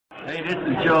Hey, this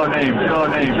is your name. And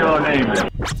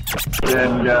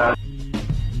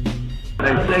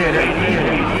they say it ain't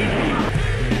easy.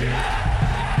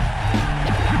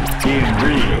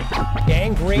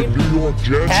 Gang Green the New York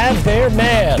Jets have their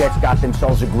man. Jets got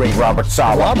themselves a great Robert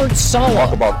Saleh.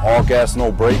 Talk about all gas, no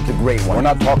break. The great one. We're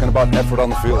not talking about effort on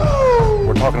the field.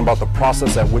 We're talking about the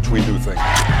process at which we do things.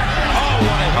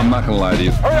 I'm not going to lie to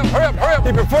you. Hurry up.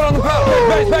 Keep your foot on the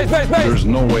pedal. Base. There's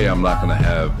no way I'm not going to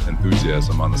have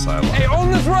enthusiasm on the sideline. Hey,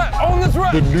 own this rep.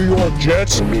 The New York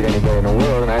Jets can beat anybody in the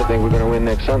world, and I think we're going to win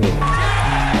next Sunday.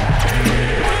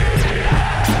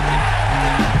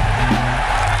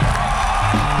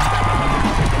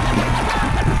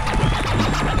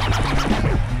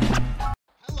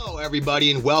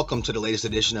 Everybody, and welcome to the latest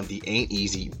edition of the Ain't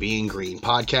Easy Being Green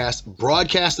podcast,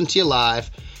 broadcasting to you live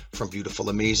from beautiful,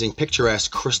 amazing,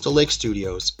 picturesque Crystal Lake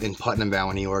Studios in Putnam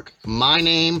Valley, New York. My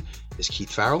name is Keith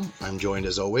Farrell. I'm joined,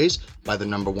 as always, by the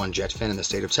number one Jet fan in the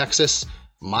state of Texas,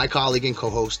 my colleague and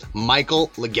co-host, Michael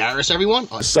Legaris, everyone.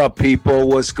 What's up, people?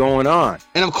 What's going on?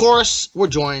 And, of course, we're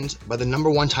joined by the number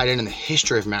one tight end in the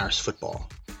history of Marist football.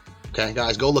 Okay,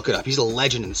 guys, go look it up. He's a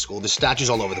legend in the school. There's statues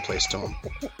all over the place to him.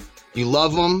 You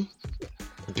love him.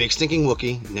 Big stinking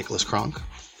Wookie, Nicholas Kronk.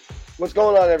 What's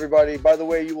going on, everybody? By the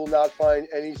way, you will not find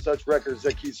any such records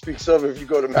that Keith speaks of if you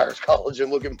go to Marist College and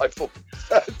look at my football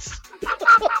stats.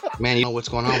 Man, you know what's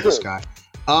going on with this guy.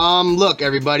 Look,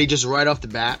 everybody, just right off the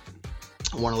bat,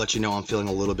 I want to let you know I'm feeling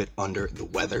a little bit under the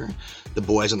weather. The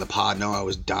boys on the pod know I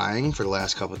was dying for the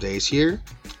last couple of days here,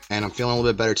 and I'm feeling a little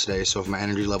bit better today. So if my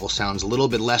energy level sounds a little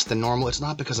bit less than normal, it's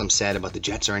not because I'm sad about the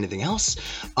Jets or anything else.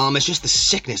 It's just the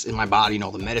sickness in my body,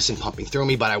 the medicine pumping through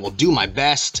me, but I will do my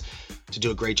best to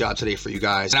do a great job today for you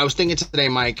guys. And I was thinking today,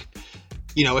 Mike,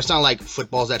 it's not like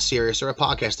football's that serious or a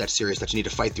podcast that serious that you need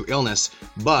to fight through illness,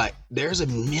 but there's a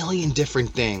million different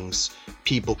things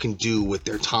people can do with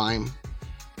their time.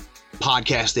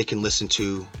 Podcasts they can listen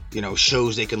to,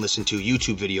 shows they can listen to,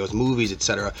 YouTube videos, movies,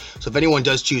 etc. So if anyone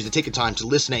does choose to take the time to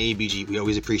listen to ABG, we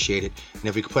always appreciate it. And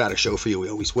if we can put out a show for you, we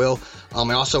always will.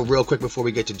 And also, real quick, before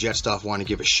we get to Jet stuff, I want to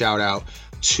give a shout out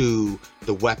to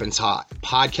the Weapons Hot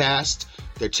podcast.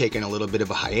 They're taking a little bit of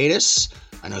a hiatus.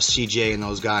 I know CJ and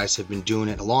those guys have been doing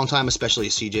it a long time, especially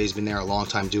CJ's been there a long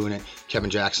time doing it. Kevin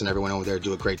Jackson, everyone over there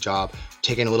do a great job.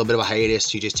 Taking a little bit of a hiatus.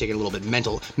 CJ's taking a little bit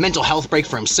mental health break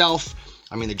for himself.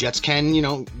 I mean, the Jets can,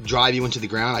 drive you into the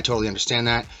ground. I totally understand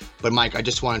that. But, Mike, I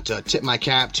just wanted to tip my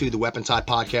cap to the Weapons Hot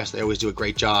podcast. They always do a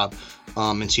great job.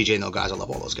 And CJ and those guys, I love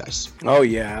all those guys. Oh,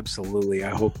 yeah, absolutely.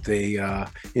 I hope they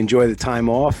enjoy the time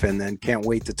off and then can't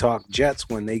wait to talk Jets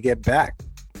when they get back.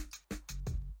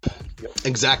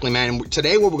 Exactly, man. And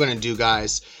today what we're going to do,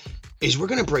 guys, is we're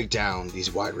going to break down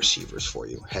these wide receivers for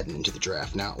you heading into the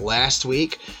draft. Now, last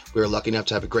week, we were lucky enough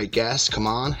to have a great guest. Come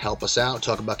on, help us out.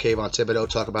 Talk about Kayvon Thibodeau.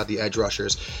 Talk about the edge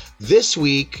rushers. This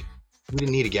week, we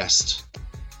didn't need a guest.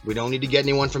 We don't need to get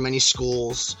anyone from any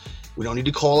schools. We don't need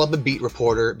to call up a beat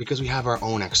reporter because we have our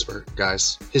own expert,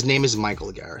 guys. His name is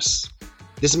Michael Legaris.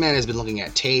 This man has been looking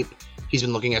at tape. He's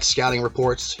been looking at scouting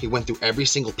reports. He went through every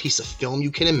single piece of film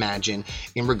you can imagine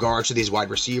in regards to these wide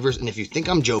receivers. And if you think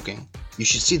I'm joking, you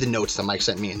should see the notes that Mike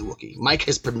sent me in the Wookie. Mike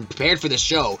has prepared for this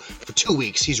show for 2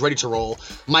 weeks. He's ready to roll.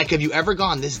 Mike, have you ever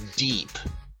gone this deep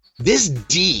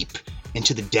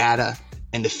into the data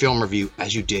and the film review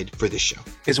as you did for this show?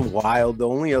 It's wild. The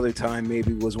only other time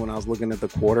maybe was when I was looking at the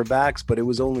quarterbacks, but it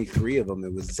was only 3 of them.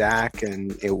 It was Zach,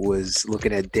 and it was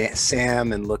looking at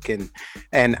Sam and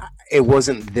it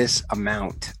wasn't this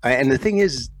amount. And the thing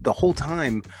is, the whole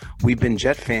time we've been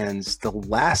Jet fans, the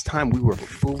last time we were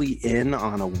fully in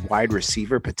on a wide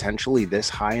receiver potentially this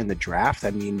high in the draft,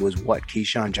 was what,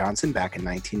 Keyshawn Johnson back in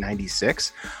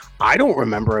 1996? I don't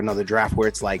remember another draft where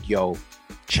it's like, yo,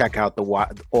 check out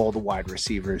all the wide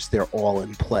receivers. They're all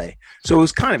in play. So it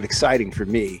was kind of exciting for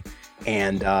me.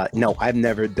 And no, I've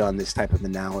never done this type of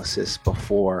analysis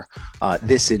before,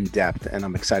 this in depth, and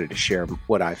I'm excited to share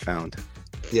what I found.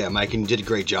 Yeah, Mike, and you did a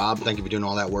great job. Thank you for doing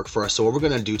all that work for us. So what we're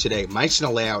going to do today, Mike's going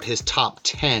to lay out his top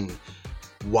 10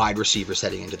 wide receivers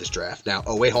heading into this draft. Now,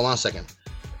 hold on a second.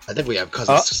 I think we have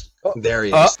Cousins. There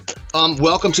he is.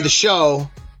 Welcome to the show,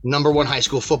 number one high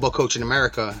school football coach in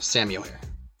America, Sammy O'Hare.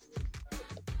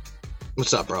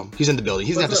 What's up, bro? He's in the building.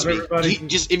 He's going to have to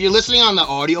speak. If you're listening on the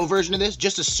audio version of this,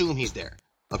 just assume he's there.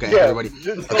 Okay, yeah, everybody.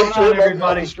 What's going on,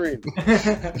 everybody?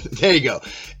 There you go.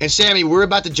 And Sammy, we're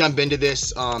about to jump into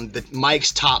this.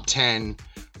 Mike's top 10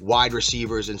 wide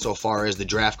receivers insofar as the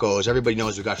draft goes. Everybody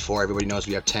knows we got 4. Everybody knows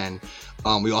we have 10.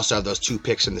 We also have those 2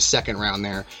 picks in the second round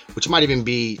there, which might even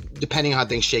be, depending on how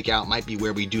things shake out, might be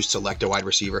where we do select a wide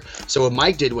receiver. So what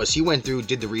Mike did was he went through,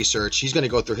 did the research. He's going to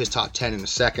go through his top 10 in a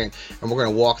second, and we're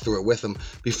going to walk through it with him.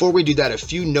 Before we do that, a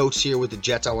few notes here with the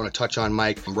Jets I want to touch on,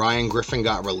 Mike. Ryan Griffin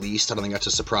got released. I don't think that's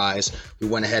a surprise. We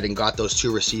went ahead and got those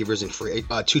 2 receivers and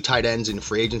 2 tight ends in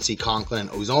free agency, Conklin and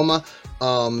Uzoma.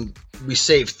 We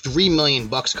saved $3 million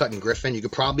cutting Griffin. You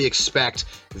could probably expect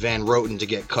Van Roten to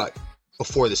get cut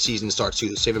before the season starts too.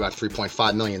 They saved about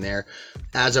 $3.5 million there.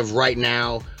 As of right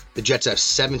now, the Jets have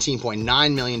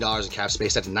 $17.9 million in cap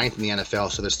space. That's 9th in the NFL,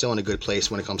 so they're still in a good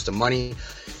place when it comes to money.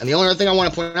 And the only other thing I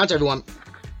want to point out to everyone,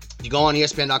 if you go on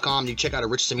ESPN.com, you check out a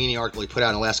Rich Cimini article he put out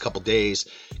in the last couple days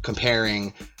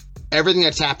comparing everything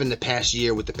that's happened the past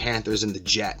year with the Panthers and the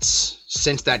Jets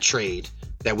since that trade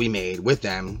that we made with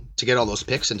them to get all those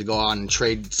picks and to go on and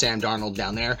trade Sam Darnold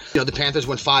down there. The Panthers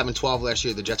went 5-12 last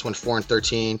year. The Jets went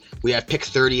 4-13. We have pick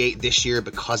 38 this year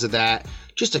because of that.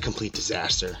 Just a complete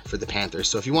disaster for the Panthers.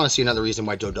 So if you want to see another reason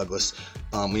why Joe Douglas,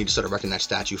 we need to start erecting that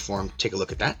statue for him, take a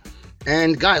look at that.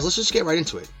 And guys, let's just get right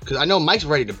into it, because I know Mike's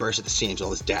ready to burst at the seams,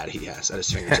 all this data he has at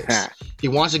his fingertips. He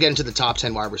wants to get into the top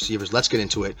 10 wide receivers. Let's get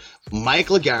into it. Mike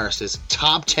Lagares'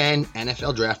 top 10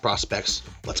 NFL draft prospects.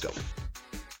 Let's go.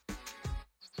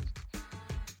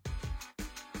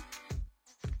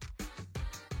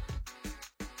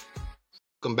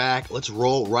 Welcome back. Let's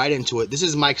roll right into it. This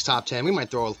is Mike's top 10. We might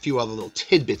throw a few other little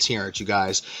tidbits here at you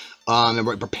guys. And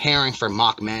we're preparing for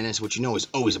Mock Madness, which you know is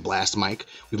always a blast, Mike.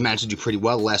 We've managed to do pretty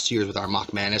well the last 2 years with our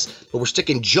Mock Madness, but we're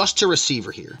sticking just to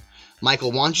receiver here.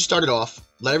 Michael, why don't you start it off?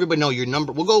 Let everybody know your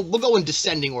number. We'll go in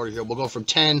descending order here. We'll go from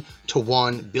 10 to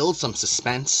 1. Build some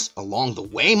suspense along the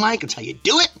way, Mike. That's how you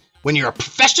do it when you're a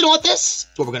professional at this.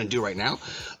 That's what we're going to do right now.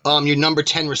 Your number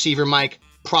 10 receiver, Mike,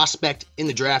 prospect in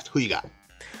the draft. Who you got?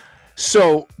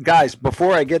 So, guys,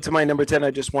 before I get to my number 10,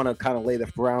 I just want to kind of lay the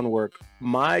groundwork.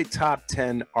 My top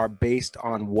 10 are based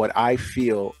on what I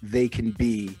feel they can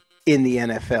be in the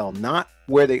NFL, not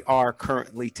where they are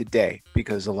currently today,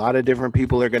 because a lot of different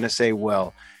people are going to say,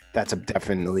 well, that's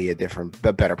definitely a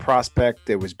better prospect.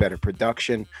 There was better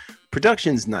production.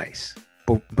 Production's nice,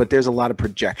 but there's a lot of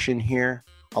projection here,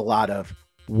 a lot of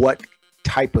what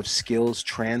type of skills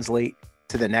translate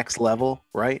to the next level,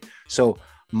 right? So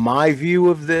my view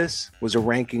of this was a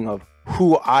ranking of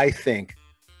who I think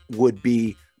would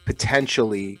be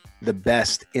potentially the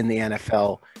best in the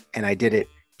NFL, and I did it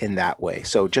in that way.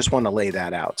 So just want to lay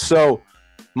that out. So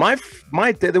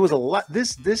there was a lot.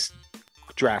 This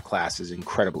draft class is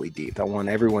incredibly deep. I want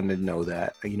everyone to know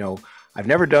that. I've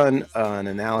never done an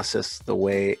analysis the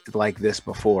way like this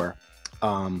before,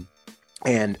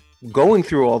 and going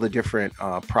through all the different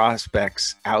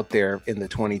prospects out there in the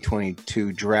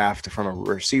 2022 draft from a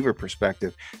receiver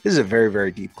perspective, this is a very,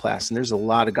 very deep class. And there's a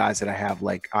lot of guys that I have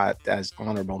as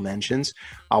honorable mentions.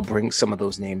 I'll bring some of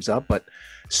those names up. But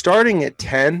starting at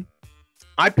 10,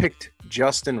 I picked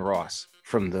Justin Ross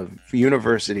from the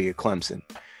University of Clemson.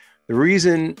 The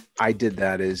reason I did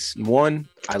that is, one,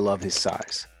 I love his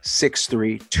size.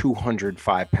 6'3",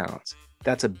 205 pounds.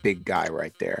 That's a big guy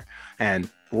right there. And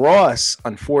Ross,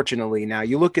 unfortunately, now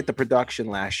you look at the production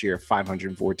last year,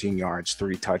 514 yards,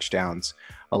 3 touchdowns,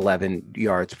 11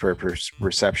 yards per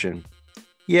reception.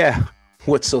 Yeah,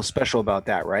 what's so special about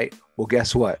that, right? Well,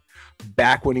 guess what?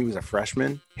 Back when he was a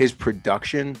freshman, his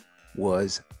production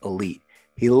was elite.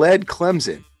 He led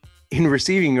Clemson in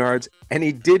receiving yards, and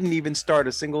he didn't even start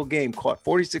a single game. Caught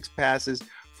 46 passes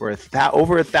for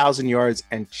over 1,000 yards,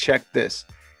 and check this,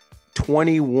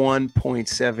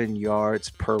 21.7 yards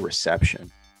per reception.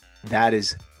 That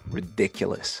is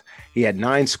ridiculous. He had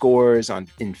 9 scores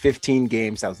in 15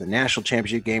 games. That was the national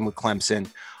championship game with Clemson.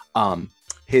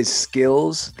 His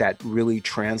skills that really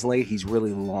translate, he's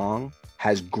really long,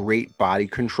 has great body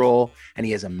control, and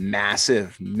he has a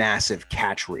massive, massive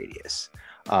catch radius,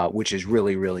 which is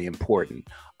really, really important.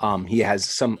 He has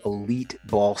some elite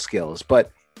ball skills,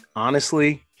 but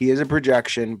honestly, he is a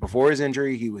projection. Before his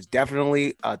injury, he was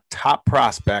definitely a top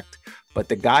prospect, but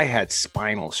the guy had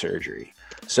spinal surgery.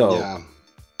 So yeah.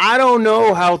 I don't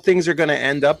know how things are going to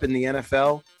end up in the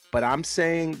NFL, but I'm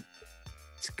saying,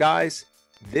 guys,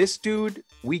 this dude,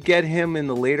 we get him in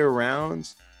the later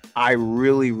rounds. I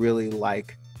really, really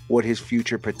like what his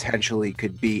future potentially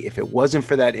could be. If it wasn't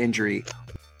for that injury,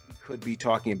 we could be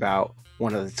talking about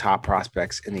one of the top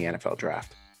prospects in the NFL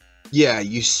draft. Yeah,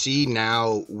 you see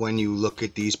now when you look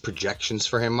at these projections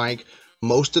for him, Mike,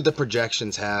 most of the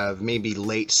projections have maybe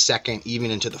late second,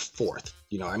 even into the 4th.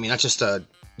 You know, I mean, that's just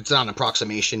it's not an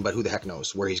approximation, but who the heck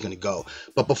knows where he's going to go.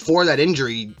 But before that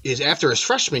injury, is after his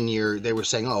freshman year, they were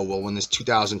saying, oh, well, when this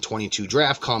 2022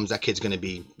 draft comes, that kid's going to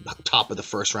be top of the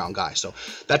first round guy. So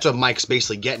that's what Mike's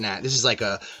basically getting at. This is like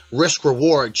a risk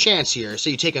reward chance here.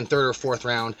 So you take in third or fourth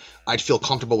round, I'd feel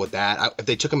comfortable with that. If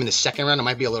they took him in the second round, it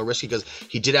might be a little risky because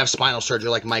he did have spinal surgery,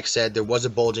 like Mike said. There was a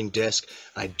bulging disc.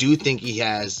 I do think he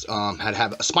has had to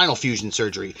have a spinal fusion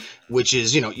surgery, which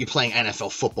is, you know, you're playing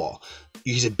NFL football.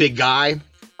 He's a big guy.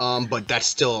 But that's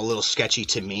still a little sketchy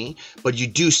to me. But you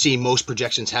do see most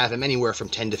projections have him anywhere from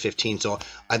 10 to 15. So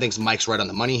I think Mike's right on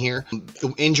the money here.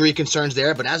 The injury concerns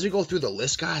there. But as we go through the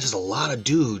list, guys, there's a lot of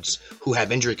dudes who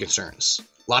have injury concerns.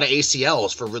 A lot of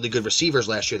ACLs for really good receivers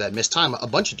last year that missed time. A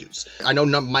bunch of dudes. I know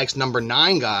Mike's number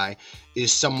 9 guy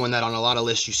is someone that on a lot of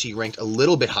lists you see ranked a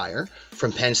little bit higher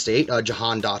from Penn State,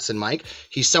 Jahan Dotson. Mike.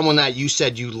 He's someone that you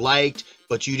said you liked,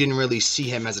 but you didn't really see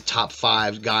him as a top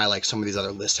 5 guy like some of these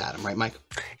other lists had him, right, Mike?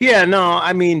 Yeah, no,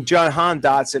 I mean, Jahan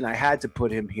Dotson, I had to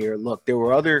put him here. Look, there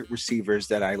were other receivers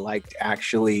that I liked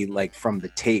actually, like from the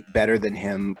tape, better than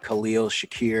him. Khalil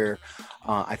Shakir,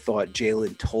 I thought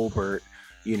Jalen Tolbert,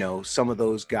 you know, some of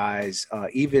those guys,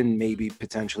 even maybe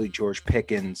potentially George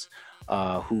Pickens,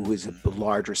 who is a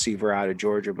large receiver out of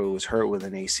Georgia, but was hurt with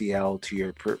an ACL, to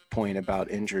your point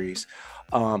about injuries.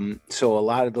 So a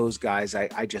lot of those guys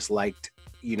I just liked,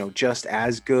 you know, just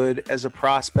as good as a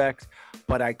prospect,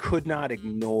 but I could not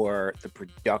ignore the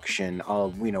production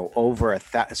of, you know, over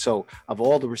so of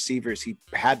all the receivers, he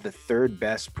had the 3rd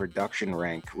best production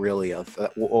rank, really, of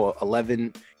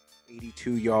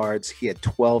 1182 yards. He had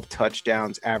 12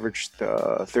 touchdowns, averaged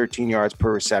 13 yards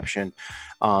per reception,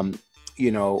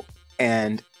 you know,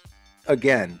 and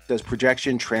again, does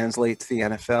projection translate to the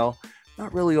NFL?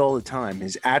 Not really all the time.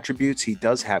 His attributes, he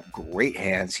does have great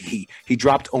hands. He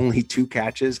dropped only 2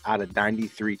 catches out of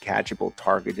 93 catchable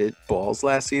targeted balls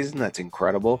last season. That's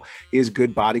incredible. He has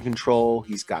good body control.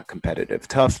 He's got competitive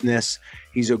toughness.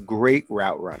 He's a great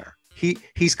route runner.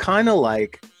 He's kind of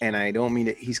like, and I don't mean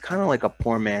it, he's kind of like a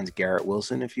poor man's Garrett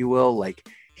Wilson, if you will. Like,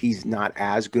 he's not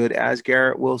as good as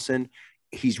Garrett Wilson.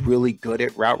 He's really good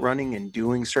at route running and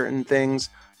doing certain things,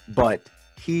 but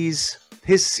his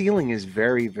ceiling is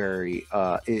very, very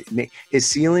his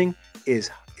ceiling is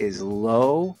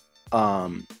low,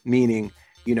 meaning,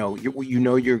 you know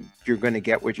you're going to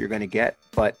get what you're going to get,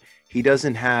 but he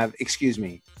doesn't have, his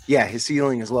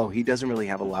ceiling is low. He doesn't really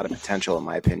have a lot of potential, in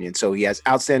my opinion. So he has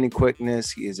outstanding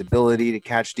quickness, he has ability to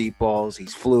catch deep balls,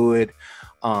 he's fluid,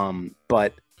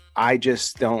 but I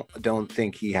just don't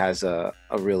think he has a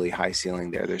really high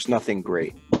ceiling there. There's nothing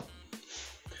great.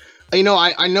 You know,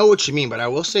 I know what you mean, but I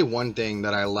will say one thing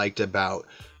that I liked about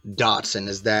Dotson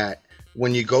is that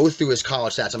when you go through his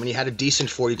college stats, I mean, he had a decent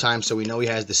 40 time, so we know he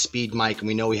has the speed, Mike, and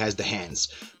we know he has the hands.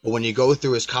 But when you go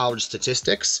through his college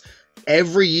statistics,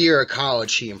 every year at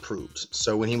college he improved.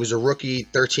 So when he was a rookie,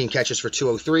 13 catches for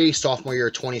 203, sophomore year,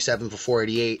 27 for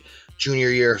 488, junior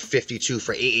year, 52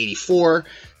 for 884.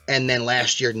 And then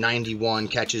last year, 91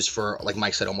 catches for, like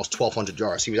Mike said, almost 1,200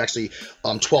 yards. He was actually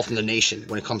 12th in the nation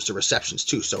when it comes to receptions,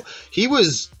 too. So he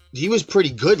was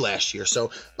pretty good last year.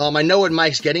 So I know what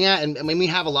Mike's getting at. And when we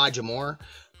have Elijah Moore,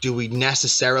 do we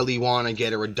necessarily want to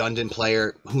get a redundant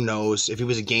player? Who knows? If he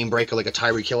was a game breaker like a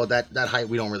Tyreek Hill at that height,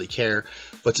 we don't really care.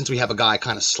 But since we have a guy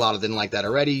kind of slotted in like that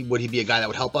already, would he be a guy that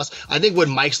would help us? I think what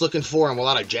Mike's looking for and what a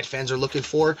lot of Jet fans are looking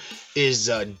for is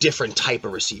a different type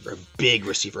of receiver, a big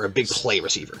play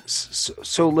receiver.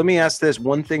 So let me ask this.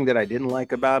 One thing that I didn't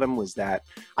like about him was that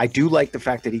I do like the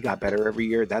fact that he got better every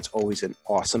year. That's always an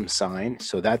awesome sign.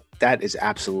 So that is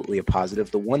absolutely a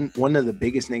positive. The one of the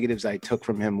biggest negatives I took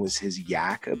from him was his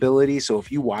yak ability. So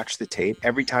if you watch the tape,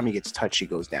 every time he gets touched, he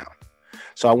goes down.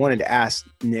 So I wanted to ask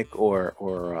Nick or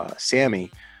Sammy,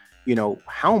 you know,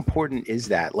 how important is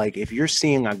that? Like, if you're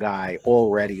seeing a guy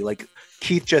already, like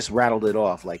Keith just rattled it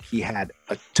off, like he had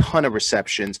a ton of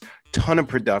receptions, ton of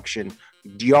production,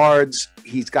 yards,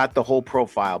 he's got the whole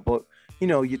profile, but you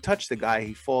know, you touch the guy,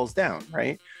 he falls down,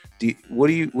 right? What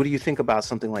do you think about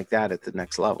something like that at the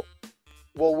next level?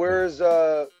 Well, where's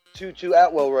Tutu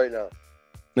Atwell right now?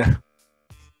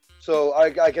 So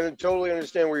I can totally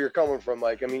understand where you're coming from,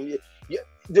 Mike. I mean,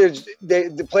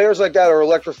 the players like that are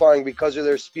electrifying because of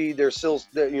their speed, their skill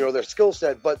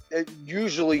set, but it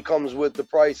usually comes with the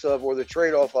price of, or the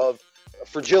trade-off of,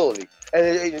 fragility.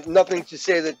 And nothing to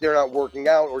say that they're not working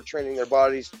out or training their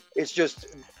bodies. It's just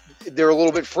they're a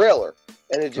little bit frailer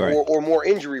and Right. or more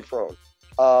injury prone.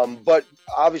 But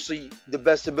obviously, the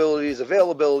best ability is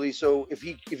availability. So if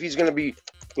he's going to be,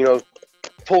 you know,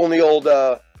 pulling the old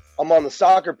I'm on the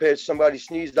soccer pitch, somebody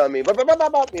sneezed on me, you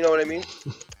know what I mean?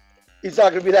 He's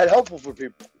not going to be that helpful for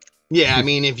people. Yeah, I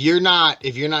mean, if you're not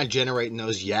generating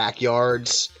those yak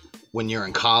yards when you're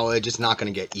in college, it's not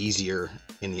going to get easier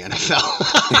in the NFL.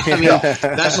 I mean,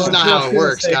 that's just not how it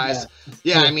works, guys.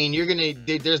 Yeah, I mean,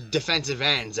 there's defensive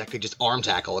ends that could just arm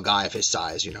tackle a guy of his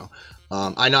size, you know.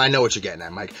 I know what you're getting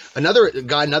at, Mike.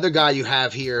 Another guy you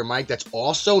have here, Mike, that's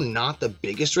also not the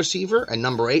biggest receiver at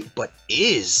number 8, but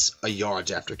is a yards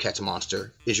after catch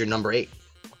monster, is your number 8.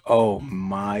 Oh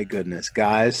my goodness,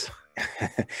 guys.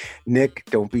 Nick,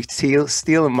 don't be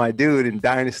stealing my dude in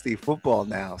Dynasty football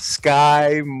now.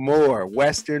 Sky Moore,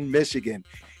 Western Michigan.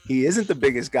 He isn't the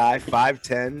biggest guy,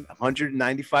 5'10",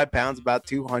 195 pounds, about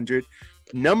 200.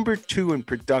 Number 2 in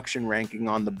production ranking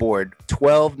on the board,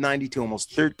 1292,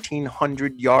 almost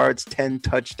 1,300 yards, 10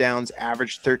 touchdowns,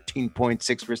 average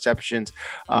 13.6 receptions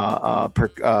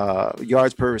per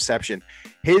yards per reception.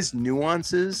 His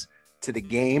nuances to the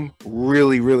game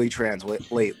really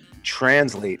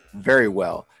translate very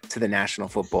well to the National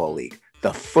Football League.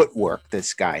 The footwork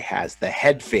this guy has, the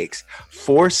head fakes,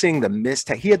 forcing the missed.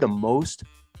 He had the most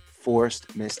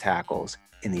forced missed tackles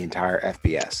in the entire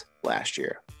FBS last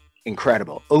year.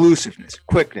 Incredible elusiveness,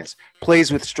 quickness,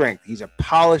 plays with strength. He's a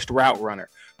polished route runner.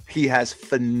 He has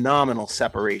phenomenal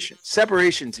separation.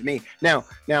 Separation to me. Now,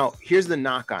 here's the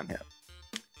knock on him.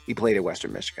 He played at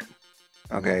Western Michigan.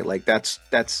 Okay, like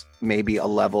that's maybe a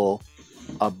level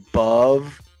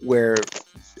above where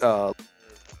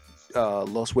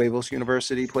Los Huevos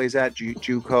University plays at,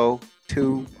 JUCO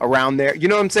 2, around there. You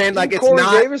know what I'm saying? Like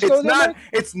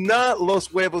it's not Los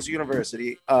Huevos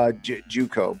University,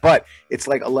 JUCO, but it's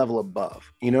like a level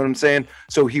above. You know what I'm saying?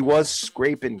 So he was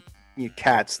scraping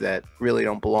cats that really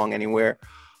don't belong anywhere.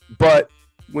 But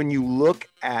when you look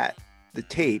at the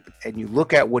tape and you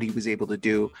look at what he was able to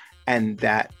do, and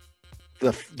that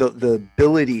the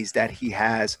abilities that he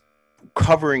has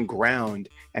covering ground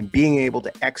and being able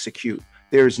to execute,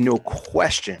 there's no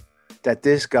question that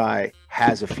this guy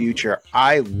has a future.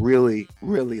 I really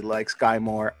like Sky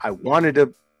Moore. I wanted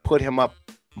to put him up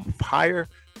higher,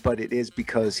 but it is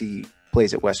because he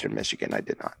plays at Western Michigan. I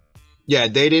did not. Yeah,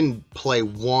 they didn't play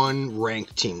one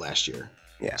ranked team last year.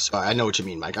 Yeah. So I know what you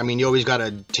mean, Mike. I mean, you always got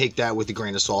to take that with a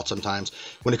grain of salt sometimes.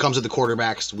 When it comes to the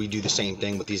quarterbacks, we do the same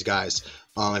thing with these guys.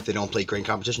 If they don't play great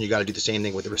competition, you got to do the same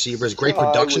thing with the receivers. Great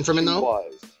production from him, though.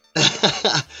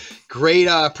 Great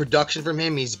production from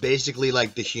him. He's basically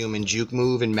like the human juke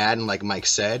move in Madden, like Mike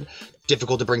said.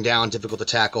 Difficult to bring down, difficult to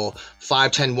tackle.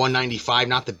 5'10", 195,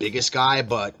 not the biggest guy,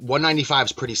 but 195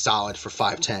 is pretty solid for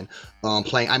 5'10".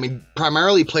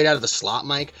 Primarily played out of the slot,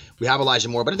 Mike. We have Elijah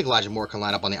Moore, but I think Elijah Moore can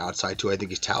line up on the outside too. I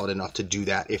think he's talented enough to do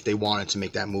that if they wanted to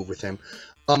make that move with him.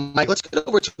 Mike, let's get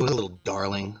over to a little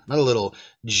darling, another little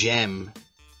gem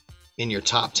in your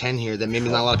top 10 here that maybe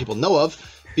not a lot of people know of.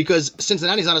 Because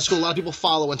Cincinnati's not a school a lot of people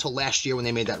follow until last year when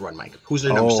they made that run, Mike. Who's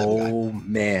their number 7 guy? Oh,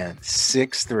 man.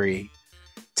 6'3",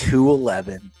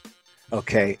 211.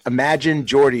 Okay. Imagine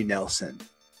Jordy Nelson,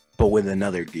 but with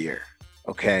another gear.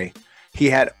 Okay. He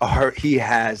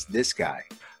has this guy,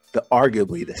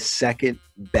 arguably the second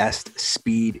best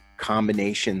speed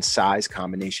combination, size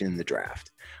combination in the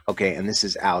draft. Okay. And this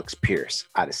is Alex Pierce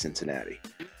out of Cincinnati.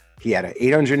 He had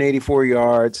 884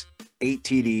 yards, 8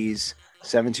 TDs,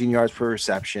 17 yards per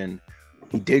reception.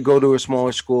 He did go to a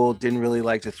smaller school, didn't really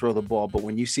like to throw the ball, but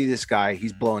when you see this guy,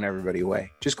 he's blowing everybody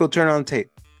away. Just go turn on the tape.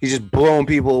 He's just blowing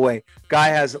people away. Guy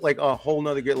has like a whole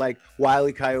nother good, like Wile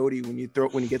E. Coyote when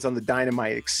he gets on the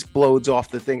dynamite, explodes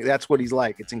off the thing. That's what he's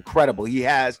like. It's incredible. He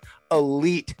has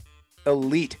elite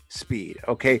speed.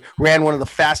 Okay. Ran one of the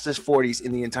fastest 40s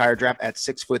in the entire draft at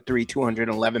 6'3",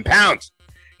 211 pounds.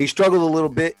 He struggled a little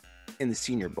bit in the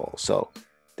Senior Bowl. So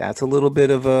that's a little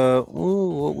bit of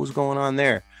what was going on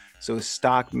there. So his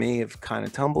stock may have kind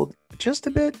of tumbled just a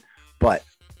bit, but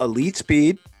elite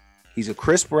speed. He's a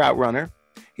crisp route runner.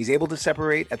 He's able to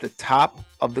separate at the top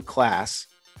of the class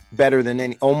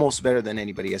almost better than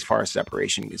anybody as far as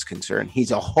separation is concerned.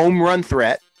 He's a home run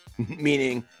threat,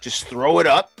 meaning just throw it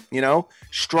up,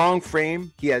 strong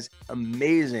frame. He has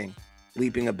amazing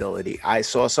leaping ability. I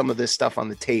saw some of this stuff on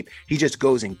the tape. He just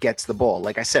goes and gets the ball.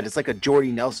 Like I said, it's like a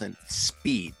Jordy Nelson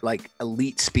speed, like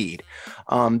elite speed.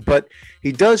 But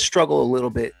he does struggle a little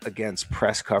bit against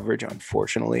press coverage,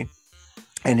 unfortunately.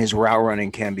 And his route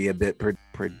running can be a bit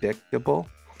predictable.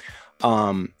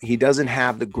 He doesn't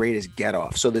have the greatest get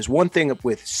off. So there's one thing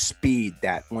with speed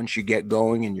that once you get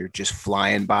going and you're just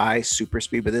flying by, super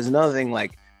speed, but there's another thing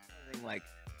like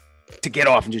to get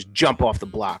off and just jump off the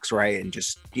blocks, right? And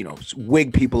just,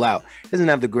 wig people out. He doesn't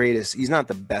have the greatest, he's not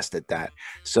the best at that.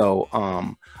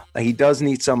 So he does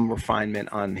need some refinement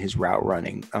on his route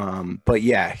running. But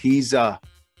yeah, he's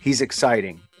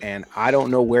exciting. and I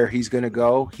don't know where he's going to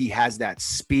go. He has that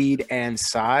speed and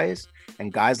size,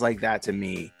 and guys like that to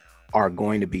me are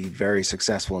going to be very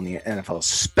successful in the NFL,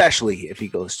 especially if he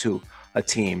goes to a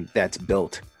team that's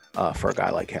built for a guy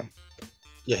like him.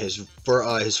 Yeah, his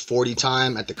 40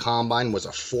 time at the combine was a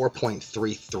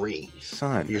 4.33.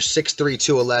 Son, you're 6'3",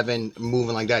 211,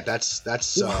 moving like that.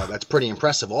 That's pretty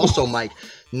impressive. Also, Mike,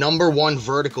 #1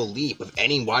 vertical leap of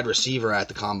any wide receiver at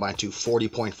the combine to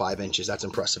 40.5 inches. That's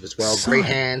impressive as well. Son. Great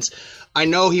hands. I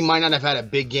know he might not have had a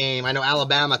big game. I know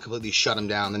Alabama completely shut him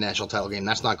down in the national title game.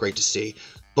 That's not great to see.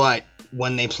 But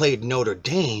when they played Notre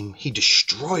Dame, he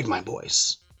destroyed my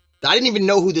boys. I didn't even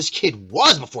know who this kid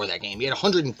was before that game. He had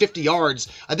 150 yards.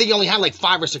 I think he only had like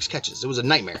 5 or 6 catches. It was a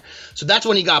nightmare. So that's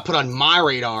when he got put on my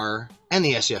radar and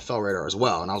the SCFL radar as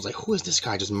well. And I was like, who is this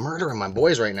guy just murdering my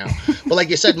boys right now? But like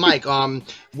you said, Mike,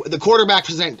 the quarterback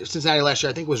for Cincinnati last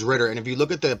year, I think, was Ritter. And if you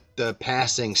look at the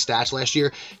passing stats last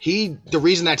year, the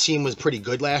reason that team was pretty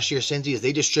good last year, Cincy, is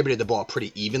they distributed the ball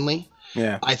pretty evenly.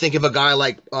 Yeah, I think if a guy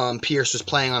like Pierce was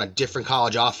playing on a different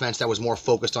college offense that was more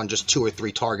focused on just 2 or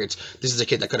 3 targets, this is a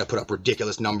kid that could have put up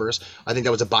ridiculous numbers. I think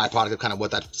that was a byproduct of kind of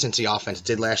what that Cincy offense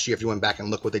did last year. If you went back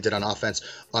and look what they did on offense,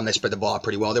 they spread the ball out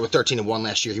pretty well. They were 13-1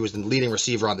 last year. He was the leading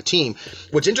receiver on the team.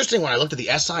 What's interesting, when I looked at the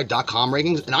SI.com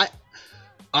rankings, and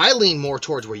I lean more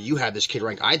towards where you have this kid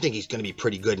ranked. I think he's going to be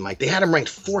pretty good, Mike. They had him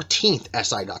ranked 14th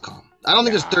SI.com. I don't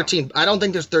think there's 13. I don't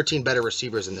think there's 13 better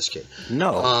receivers than this kid.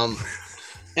 No.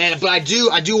 But I do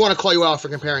want to call you out for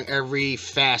comparing every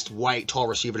fast, white, tall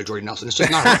receiver to Jordy Nelson. It's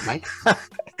just not right, Mike.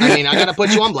 I mean, I got to put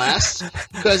you on blast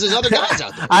because there's other guys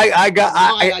out there.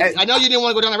 I know you didn't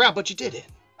want to go down that route, but you did it.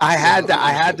 I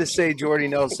had to say Jordy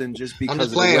Nelson just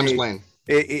because I'm just playing.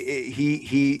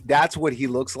 He that's what he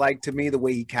looks like to me. The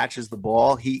way he catches the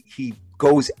ball, he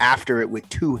goes after it with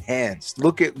 2 hands.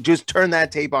 Just turn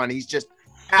that tape on. He's just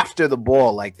after the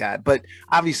ball like that. But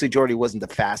obviously Jordy wasn't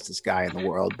the fastest guy in the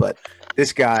world, but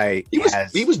this guy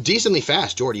he was decently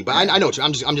fast, Jordy. But I know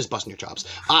I'm just busting your chops.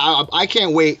 I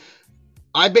can't wait.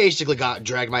 I basically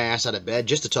dragged my ass out of bed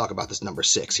just to talk about this number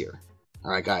 6 here.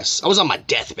 All right, guys. I was on my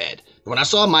deathbed when I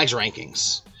saw Mike's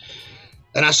rankings,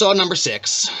 and I saw number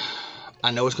 6.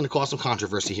 I know it's going to cause some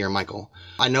controversy here, Michael.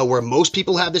 I know where most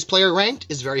people have this player ranked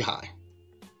is very high.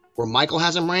 Where Michael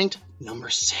has him ranked, number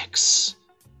 6.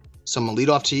 So I'm going to lead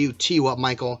off to you, tee you up,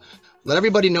 Michael. Let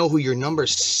everybody know who your number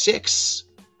 6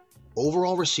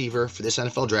 overall receiver for this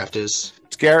NFL draft is.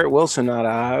 It's Garrett Wilson out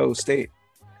of Ohio State.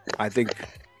 I think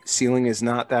ceiling is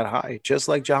not that high, just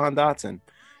like Jahan Dotson.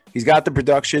 He's got the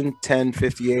production, 10,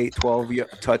 58, 12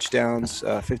 touchdowns,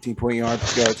 15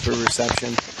 yards per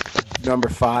reception. Number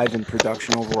 5 in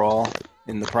production overall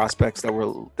in the prospects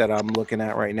that I'm looking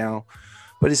at right now.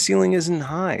 But his ceiling isn't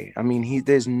high. I mean,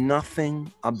 there's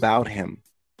nothing about him.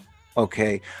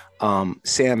 Okay,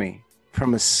 Sammy,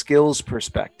 from a skills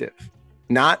perspective,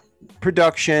 not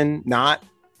production, not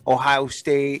Ohio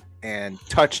State and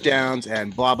touchdowns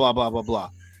and blah, blah, blah, blah, blah.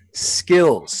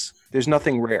 Skills, there's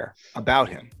nothing rare about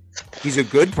him. He's a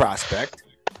good prospect.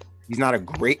 He's not a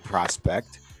great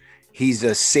prospect. He's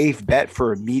a safe bet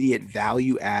for immediate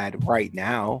value add right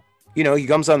now. You know, he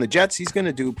comes on the Jets, he's going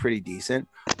to do pretty decent.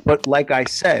 But like I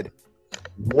said,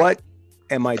 what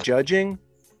am I judging?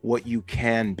 What you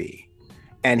can be.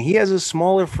 And he has a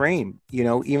smaller frame, you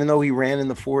know, even though he ran in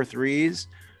the 4.3s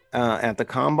at the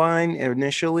combine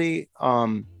initially,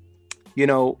 you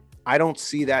know, I don't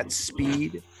see that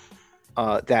speed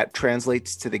that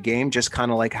translates to the game, just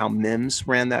kind of like how Mims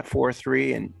ran that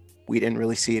 4.3 and we didn't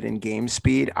really see it in game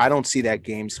speed. I don't see that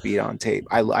game speed on tape.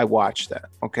 I watched that.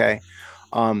 Okay.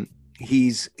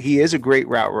 He is a great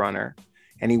route runner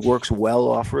and he works well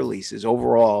off releases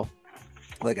overall.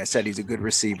 Like I said, he's a good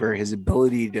receiver. His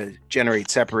ability to generate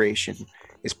separation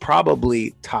is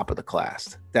probably top of the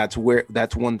class. That's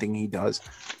one thing he does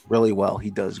really well. He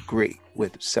does great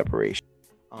with separation.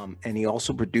 And he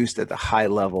also produced at the high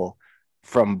level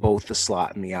from both the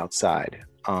slot and the outside.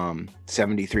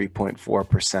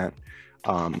 73.4%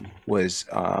 was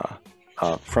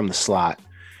from the slot.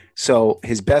 So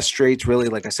his best traits really,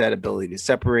 like I said, ability to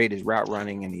separate, his route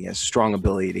running, and he has strong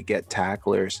ability to get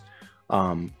tacklers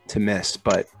to miss.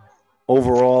 But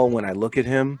overall, when I look at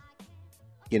him,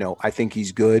 you know, I think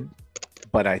he's good,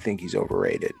 but I think he's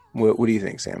overrated. What do you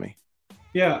think, Sammy?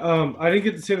 Yeah, I didn't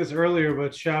get to say this earlier,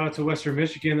 but shout out to Western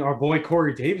Michigan. Our boy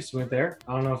Corey Davis went there.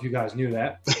 I don't know if you guys knew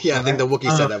that. Yeah, I think the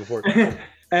Wookiee said that before.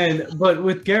 But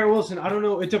with Garrett Wilson, I don't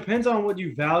know. It depends on what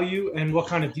you value and what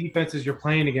kind of defenses you're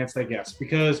playing against, I guess.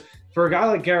 Because for a guy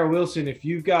like Garrett Wilson, if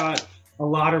you've got a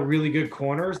lot of really good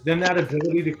corners, then that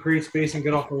ability to create space and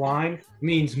get off the line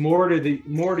means more to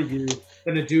you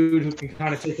than a dude who can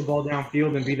kind of take the ball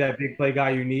downfield and be that big play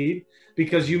guy you need,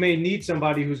 because you may need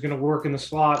somebody who's going to work in the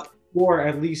slot or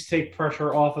at least take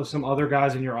pressure off of some other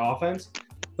guys in your offense.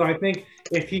 So I think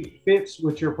if he fits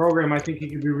with your program, I think he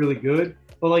could be really good.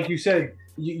 But like you said,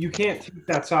 you can't take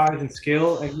that size and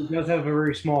skill, and he does have a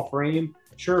very small frame.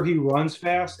 Sure, he runs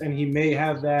fast, and he may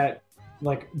have that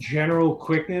like general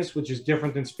quickness, which is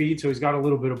different than speed. So he's got a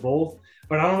little bit of both.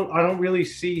 But I don't really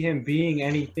see him being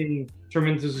anything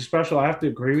tremendously special. I have to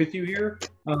agree with you here.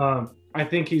 I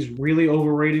think he's really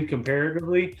overrated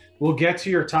comparatively. We'll get to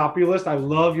your top of your list. I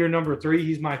love your number 3.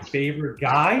 He's my favorite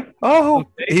guy. Oh,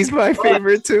 he's my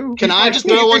favorite too. Can I just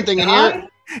throw one thing in here?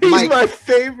 He's Mike, my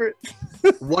favorite.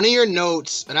 one of your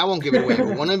notes, and I won't give it away,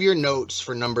 but one of your notes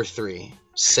for number 3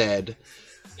 said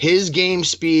his game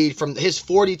speed from his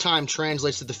 40 time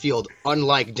translates to the field,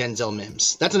 unlike Denzel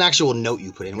Mims. That's an actual note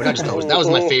you put in. That was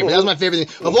my favorite. That was my favorite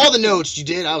thing. Of all the notes you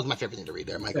did, that was my favorite thing to read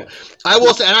there, Michael. I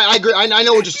will say, and I agree, I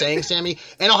know what you're saying, Sammy.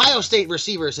 And Ohio State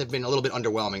receivers have been a little bit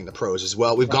underwhelming, the pros as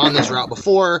well. We've gone this route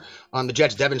before. The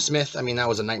Jets, Devin Smith, I mean, that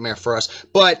was a nightmare for us.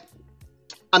 But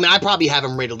I mean, I probably have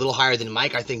him rated a little higher than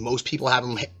Mike. I think most people have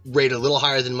him rated a little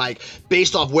higher than Mike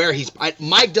based off where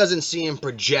Mike doesn't see him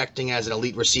projecting as an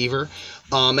elite receiver.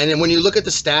 And then when you look at the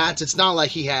stats, it's not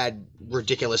like he had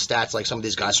ridiculous stats like some of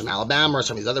these guys from Alabama or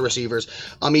some of these other receivers.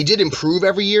 He did improve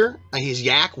every year. His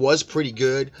yak was pretty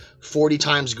good, 40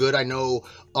 times good. I know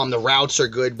the routes are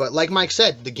good, but like Mike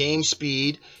said, the game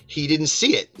speed, he didn't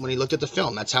see it when he looked at the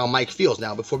film. That's how Mike feels.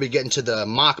 Now, before we get into the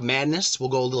mock madness, we'll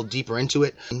go a little deeper into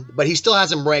it. But he still has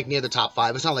him ranked near the top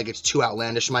 5. It's not like it's too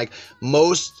outlandish, Mike.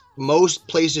 Most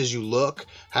places you look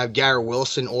have Garrett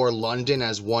Wilson or London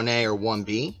as 1A or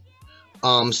 1B.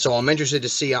 So I'm interested to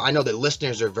see. I know that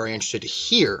listeners are very interested to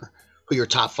hear who your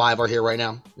top 5 are here right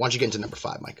now. Why don't you get into number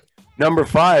 5, Mike? Number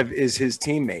 5 is his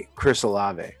teammate, Chris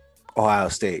Olave, Ohio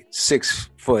State, 6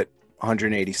 foot,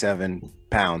 187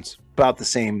 pounds, about the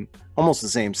same, almost the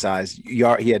same size. He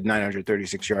had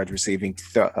 936 yards receiving,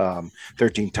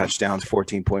 13 touchdowns,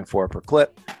 14.4 per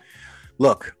clip.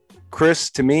 Look, Chris,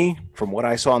 to me, from what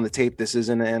I saw on the tape, this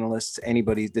isn't an analyst,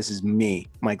 anybody, this is me,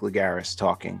 Mike Lagaris,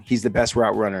 talking. He's the best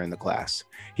route runner in the class.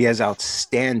 He has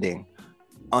outstanding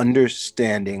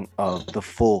understanding of the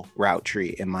full route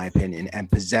tree, in my opinion, and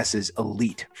possesses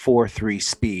elite 4.3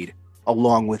 speed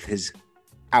along with his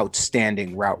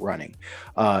outstanding route running.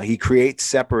 He creates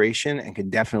separation and can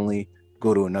definitely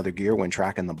go to another gear when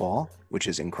tracking the ball, which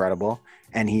is incredible.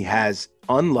 And he has,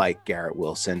 unlike Garrett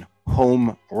Wilson,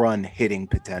 home run hitting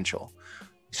potential.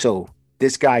 So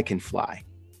this guy can fly.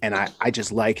 And I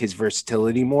just like his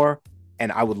versatility more.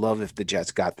 And I would love if the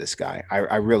Jets got this guy.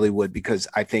 I really would, because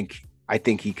I think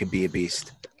he could be a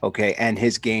beast. Okay. And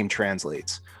his game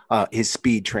translates. His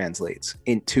speed translates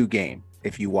into game.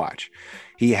 If you watch,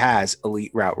 he has elite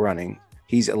route running.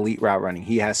 He's elite route running.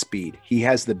 He has speed. He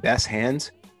has the best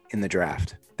hands in the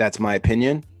draft. That's my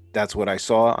opinion. That's what I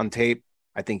saw on tape.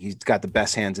 I think he's got the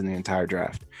best hands in the entire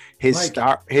draft. His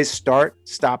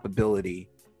stop ability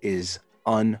is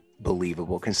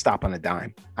unbelievable. Can stop on a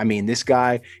dime. I mean, this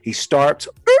guy, he starts,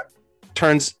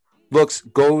 turns, looks,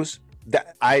 goes.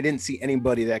 I didn't see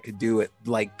anybody that could do it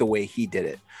like the way he did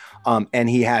it. And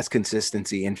he has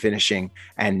consistency in finishing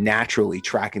and naturally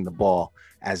tracking the ball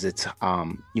as it's,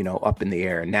 up in the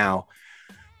air. Now,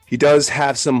 he does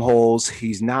have some holes.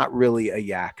 He's not really a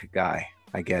yak guy.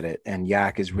 I get it. And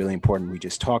yak is really important. We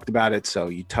just talked about it. So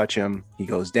you touch him, he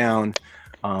goes down.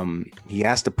 He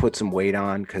has to put some weight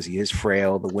on because he is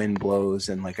frail. The wind blows.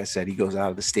 And like I said, he goes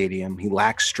out of the stadium. He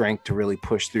lacks strength to really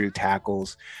push through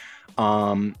tackles.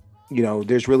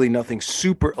 There's really nothing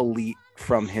super elite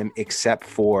from him except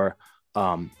for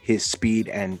his speed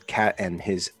and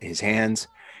his hands.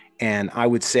 And I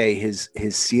would say his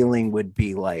ceiling would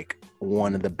be like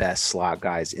one of the best slot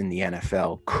guys in the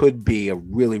NFL. Could be a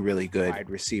really, really good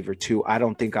wide receiver too. I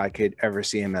don't think I could ever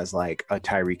see him as like a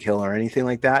Tyreek Hill or anything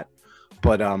like that.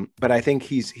 But I think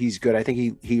he's good. I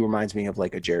think he reminds me of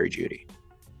like a Jerry Jeudy.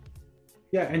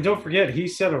 Yeah, and don't forget, he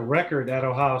set a record at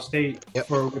Ohio State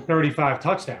for 35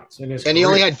 touchdowns in his career. He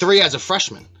only had 3 as a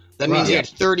freshman. That means he had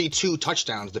 32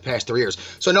 touchdowns the past 3 years.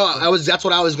 So no, that's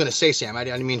what I was going to say, Sam. I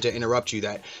didn't mean to interrupt you.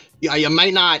 That you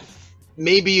might not,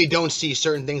 maybe you don't see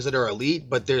certain things that are elite,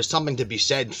 but there's something to be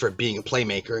said for being a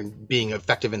playmaker and being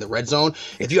effective in the red zone.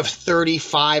 If you have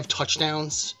 35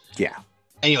 touchdowns,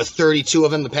 and 32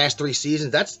 of them the past 3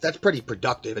 seasons, that's pretty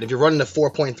productive. And if you're running a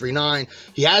 4.39,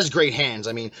 he has great hands.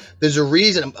 I mean, there's a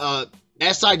reason.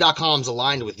 SI.com's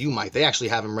aligned with you, Mike. They actually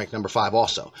have him ranked number 5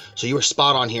 also. So you were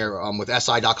spot on here with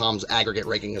SI.com's aggregate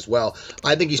ranking as well.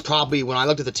 I think he's probably, when I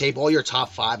looked at the tape, all your top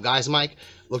 5 guys, Mike,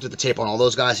 looked at the tape on all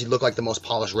those guys, he looked like the most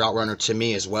polished route runner to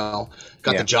me as well.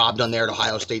 Got the job done there at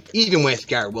Ohio State, even with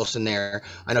Garrett Wilson there.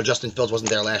 I know Justin Fields wasn't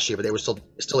there last year, but they were still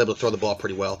able to throw the ball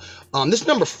pretty well. This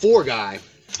number 4 guy,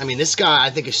 I mean, this guy, I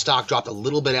think his stock dropped a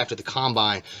little bit after the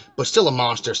combine, but still a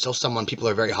monster, still someone people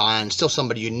are very high on, still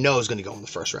somebody you know is going to go in the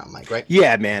first round, Mike, right?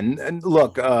 Yeah, man. And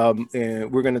look,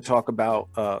 we're going to talk about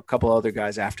a couple other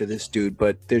guys after this dude,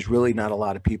 but there's really not a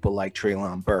lot of people like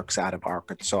Treylon Burks out of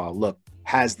Arkansas. Look,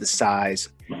 has the size.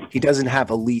 He doesn't have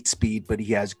elite speed, but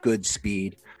he has good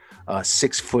speed.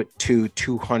 6'2",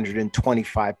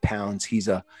 225 pounds. He's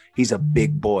a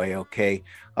big boy. Okay,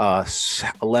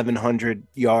 1,100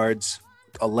 yards.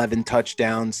 11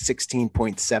 touchdowns,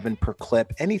 16.7 per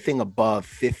clip. Anything above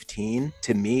 15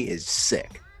 to me is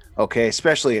sick. Okay,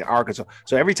 especially in Arkansas.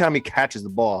 So every time he catches the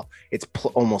ball, it's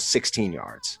almost 16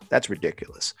 yards. That's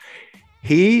ridiculous.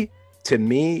 He, to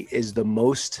me, is the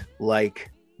most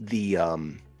like the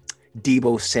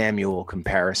Deebo Samuel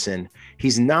comparison.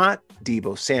 He's not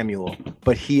Deebo Samuel,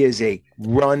 but he is a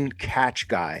run catch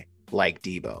guy like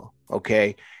Deebo.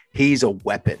 Okay, he's a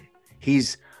weapon.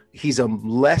 He's a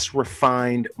less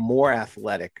refined, more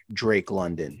athletic Drake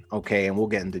London. Okay. And we'll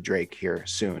get into Drake here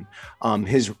soon.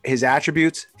 His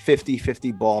attributes,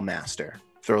 50-50 ball master.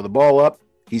 Throw the ball up,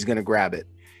 he's going to grab it.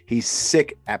 He's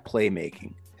sick at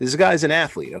playmaking. This guy's an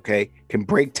athlete. Okay. Can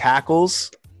break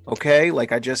tackles. Okay.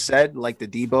 Like I just said, like the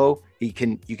Deebo, you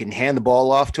can hand the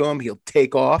ball off to him. He'll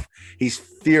take off. He's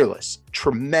fearless,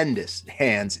 tremendous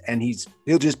hands. And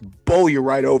he'll just bowl you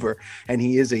right over. And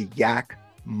he is a yak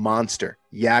monster,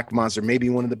 maybe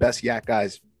one of the best yak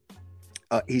guys.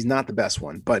 He's not the best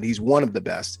one, but he's one of the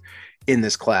best in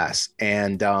this class.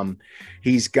 And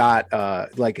he's got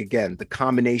again, the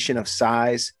combination of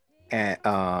size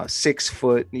at 6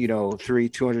 foot,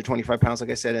 225 pounds,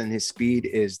 like I said, and his speed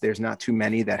there's not too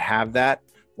many that have that.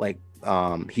 Like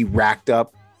he racked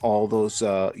up all those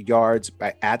yards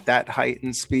at that height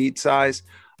and speed size.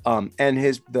 And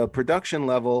the production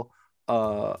level,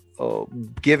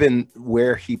 given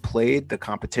where he played, the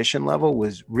competition level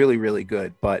was really, really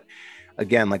good. But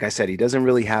again, like I said, he doesn't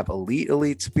really have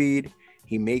elite speed.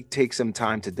 He may take some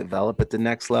time to develop at the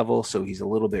next level. So he's a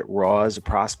little bit raw as a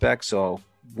prospect. So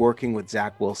working with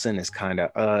Zach Wilson is kind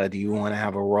of, do you want to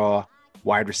have a raw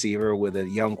wide receiver with a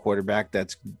young quarterback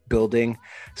that's building?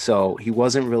 So he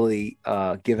wasn't really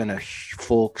given a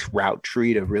full route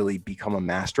tree to really become a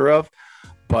master of.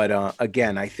 But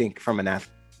again, I think from an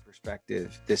athletic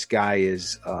perspective, this guy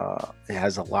has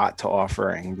a lot to offer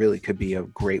and really could be a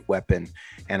great weapon.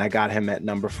 And I got him at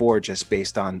number 4 just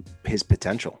based on his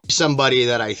potential. Somebody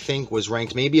that I think was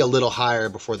ranked maybe a little higher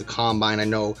before the combine. I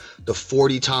know the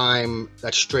 40-time,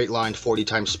 that straight line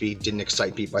 40-time speed didn't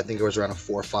excite people. I think it was around a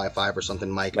 4.55 or something,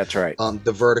 Mike. That's right.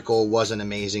 The vertical wasn't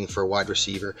amazing for a wide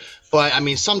receiver. But, I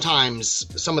mean, sometimes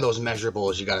some of those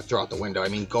measurables you got to throw out the window. I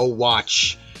mean, go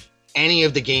watch any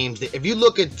of the games. If you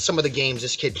look at some of the games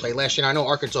this kid played last year, I know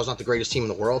Arkansas is not the greatest team in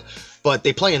the world, but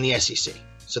they play in the SEC.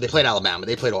 So they played Alabama,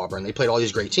 they played Auburn, they played all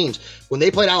these great teams. When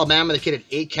they played Alabama, the kid had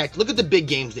 8 catches. Look at the big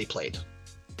games they played.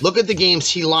 Look at the games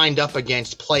he lined up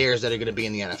against players that are going to be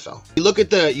in the NFL. You look at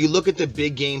the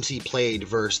big games he played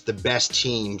versus the best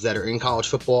teams that are in college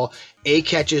football. 8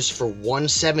 catches for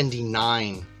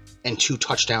 179 and 2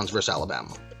 touchdowns versus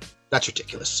Alabama. That's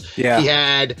ridiculous. Yeah. He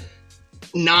had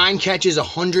 9 catches,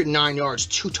 109 yards,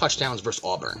 2 touchdowns versus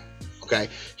Auburn. Okay.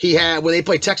 He had, when they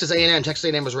played Texas A&M, Texas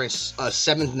A&M was ranked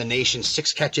 7th in the nation,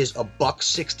 6 catches,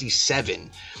 $167.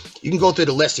 You can go through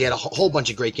the list. He had a whole bunch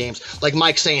of great games. Like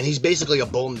Mike's saying, he's basically a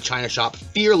bull in the china shop,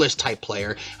 fearless type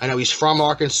player. I know he's from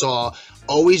Arkansas,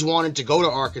 always wanted to go to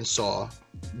Arkansas,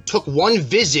 took one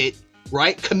visit,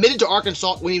 right? Committed to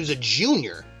Arkansas when he was a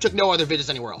junior. Took no other visits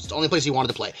anywhere else. It's the only place he wanted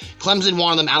to play. Clemson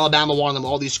wanted them, Alabama wanted them,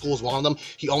 all these schools wanted them.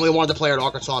 He only wanted to play at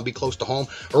Arkansas and be close to home,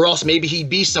 or else maybe he'd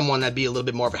be someone that'd be a little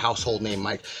bit more of a household name,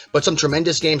 Mike. But some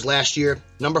tremendous games last year.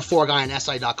 Number 4 guy on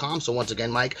SI.com. So once again,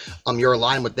 Mike, you're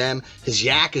aligned with them. His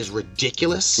yak is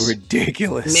ridiculous.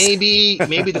 Ridiculous. Maybe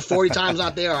the 40 times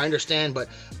not there, I understand, but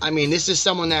I mean, this is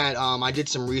someone that I did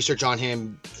some research on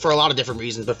him for a lot of different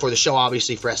reasons, but for the show,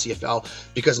 obviously, for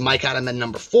SCFL, because Mike had him at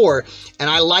number 4, and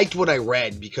I liked what I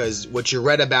read, because what you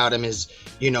read about him is,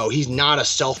 he's not a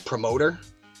self-promoter.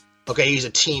 Okay, he's a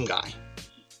team guy.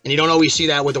 And you don't always see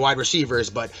that with the wide receivers,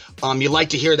 but you like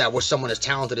to hear that with someone as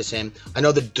talented as him. I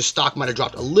know the stock might have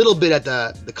dropped a little bit at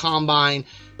the combine,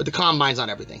 but the combine's not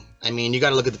everything. I mean, you got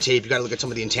to look at the tape. You got to look at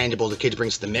some of the intangibles the kid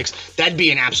brings to the mix. That'd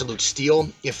be an absolute steal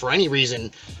if for any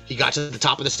reason he got to the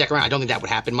top of the second round. I don't think that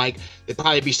would happen, Mike. It'd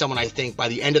probably be someone I think by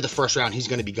the end of the first round, he's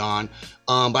going to be gone.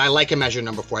 But I like him as your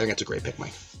number 4. I think that's a great pick,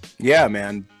 Mike. Yeah,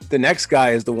 man. The next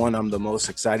guy is the one I'm the most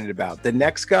excited about. The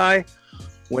next guy,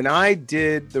 when I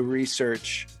did the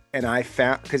research and I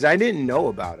found, because I didn't know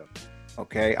about him.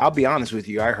 Okay. I'll be honest with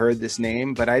you. I heard this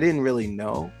name, but I didn't really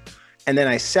know. And then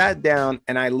I sat down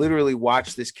and I literally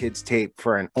watched this kid's tape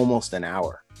for almost an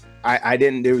hour.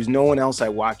 There was no one else I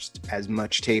watched as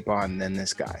much tape on than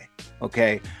this guy.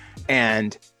 Okay.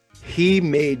 And he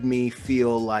made me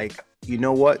feel like, you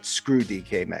know what? Screw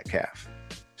DK Metcalf.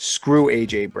 Screw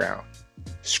AJ Brown.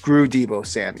 Screw Deebo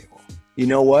Samuel. You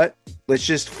know what? Let's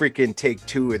just freaking take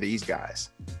 2 of these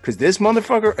guys. Because this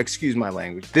motherfucker, excuse my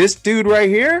language, this dude right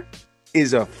here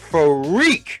is a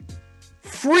freak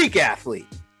athlete.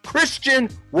 Christian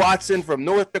Watson from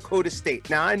North Dakota State.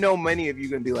 Now, I know many of you are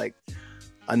going to be like,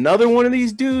 another one of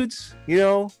these dudes, you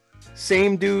know,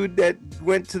 same dude that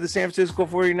went to the San Francisco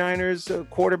 49ers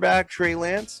quarterback, Trey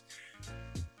Lance.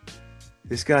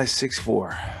 This guy's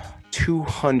 6'4",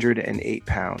 208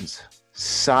 pounds.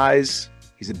 Size,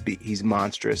 he's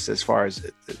monstrous as far as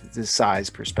the size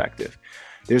perspective.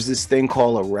 There's this thing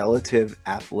called a relative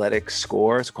athletic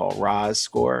score. It's called RAS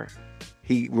score.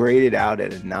 He rated out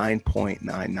at a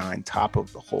 9.99, top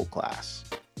of the whole class.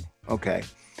 Okay.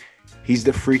 He's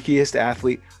the freakiest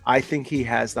athlete. I think he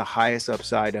has the highest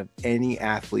upside of any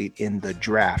athlete in the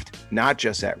draft, not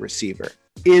just at receiver,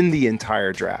 in the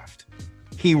entire draft.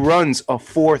 He runs a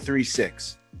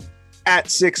 4.36 at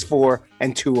 6'4"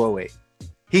 and 208.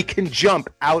 He can jump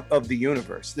out of the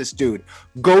universe, this dude.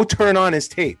 Go turn on his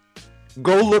tape.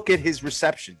 Go look at his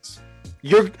receptions.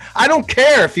 I don't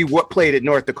care if he played at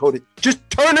North Dakota. Just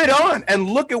turn it on and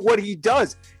look at what he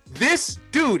does. This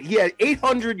dude, he had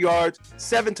 800 yards,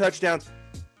 7 touchdowns,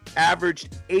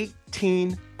 averaged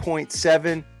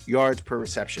 18.7 yards per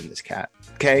reception, this cat,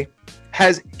 okay?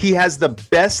 He has the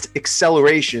best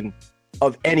acceleration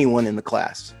of anyone in the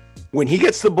class. When he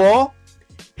gets the ball,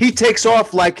 he takes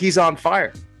off like he's on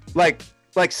fire. Like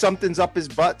something's up his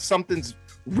butt, something's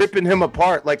ripping him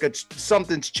apart, like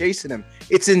something's chasing him.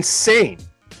 It's insane,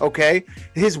 okay?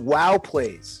 His wow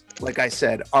plays, like I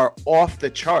said, are off the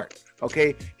chart,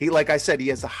 okay? Like I said, he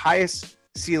has the highest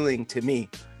ceiling to me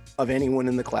of anyone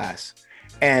in the class.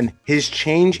 And his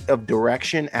change of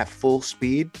direction at full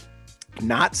speed,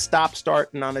 not stop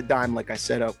starting on a dime, like I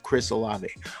said of Chris Olave.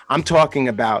 I'm talking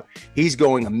about he's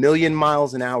going 1,000,000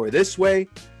 miles an hour this way,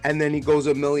 and then he goes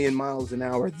 1,000,000 miles an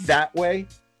hour that way.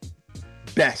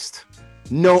 Best.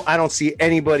 No, I don't see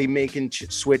anybody making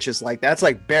switches like that. It's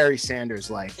like Barry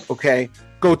Sanders, like, okay,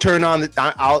 go turn on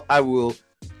I will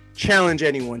challenge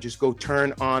anyone. Just go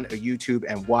turn on a YouTube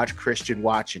and watch Christian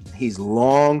Watson. He's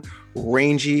long,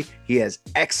 rangy. He has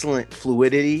excellent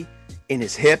fluidity in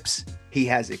his hips. He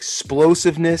has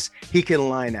explosiveness. He can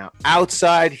line out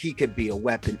outside. He could be a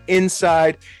weapon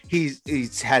inside. He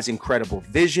has incredible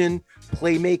vision,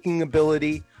 playmaking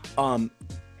ability. And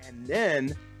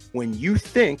then when you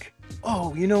think,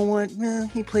 oh, you know what?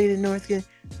 He played in Northgate.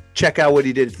 Check out what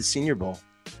he did at the Senior Bowl.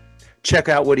 Check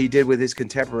out what he did with his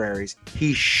contemporaries.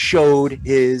 He showed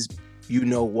his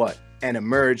you-know-what and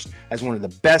emerged as one of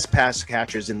the best pass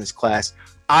catchers in this class.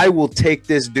 I will take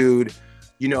this dude.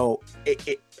 You know,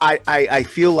 I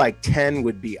feel like 10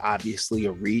 would be obviously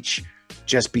a reach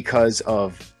just because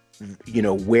of, you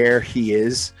know, where he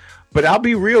is. But I'll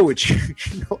be real with you.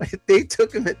 You know, if they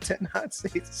took him at 10, I'd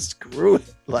say screw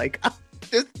it. Like,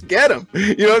 just get him.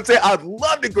 You know what I'm saying? I'd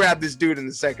love to grab this dude in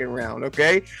the second round,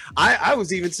 okay? I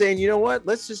was even saying, you know what?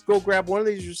 Let's just go grab one of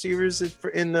these receivers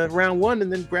in the round 1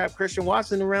 and then grab Christian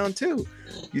Watson in round 2.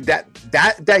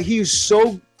 That he's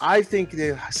so, I think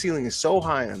the ceiling is so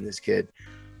high on this kid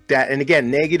that, and again,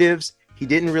 negatives, he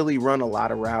didn't really run a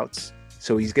lot of routes,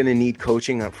 so he's going to need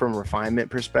coaching from a refinement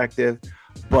perspective.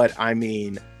 But I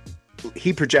mean,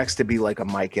 he projects to be like a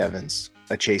Mike Evans,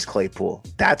 a Chase Claypool.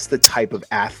 That's the type of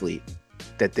athlete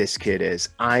that this kid is.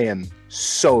 I am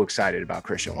so excited about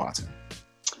Christian Watson.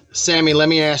 Sammy, let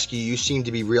me ask you, you seem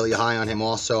to be really high on him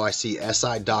also. I see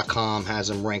SI.com has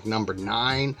him ranked number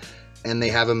 9, and they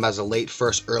have him as a late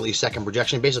first, early second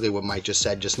projection, basically what Mike just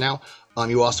said just now.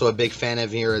 You also a big fan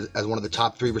of here as one of the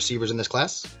top 3 receivers in this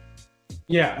class?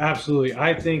 Yeah, absolutely.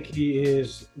 I think he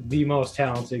is the most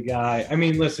talented guy. I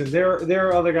mean, listen, there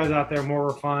are other guys out there more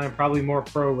refined, probably more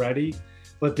pro-ready.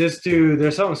 But this dude,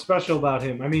 there's something special about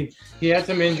him. I mean, he had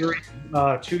some injuries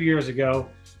 2 years ago.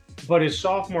 but his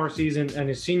sophomore season and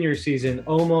his senior season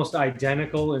almost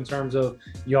identical in terms of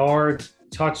yards,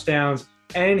 touchdowns,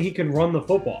 and he can run the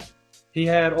football. He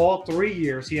had all 3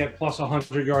 years, he had plus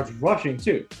 100 yards rushing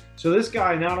too. So this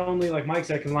guy not only, like Mike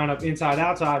said, can line up inside,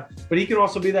 outside, but he can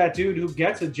also be that dude who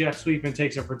gets a jet sweep and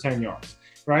takes it for 10 yards,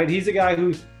 right? He's a guy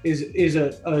who is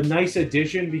a nice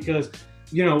addition because,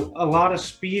 you know, a lot of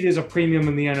speed is a premium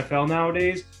in the NFL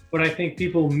nowadays, but I think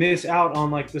people miss out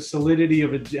on like the solidity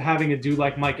of having a dude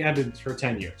like Mike Evans for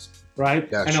 10 years, right?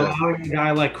 Yeah, and sure. allowing a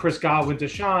guy like Chris Godwin to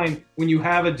shine when you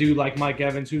have a dude like Mike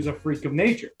Evans who's a freak of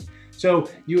nature. So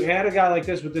you add a guy like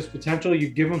this with this potential, you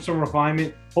give him some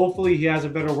refinement. Hopefully he has a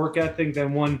better work ethic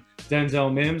than one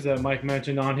Denzel Mims that Mike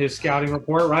mentioned on his scouting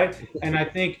report, right? And I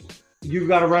think you've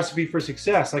got a recipe for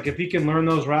success. Like if he can learn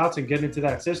those routes and get into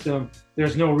that system,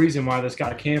 there's no reason why this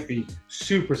guy can't be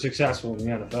super successful in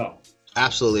the NFL.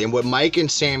 Absolutely. And what Mike and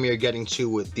Sammy are getting to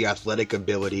with the athletic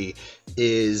ability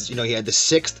is, you know, he had the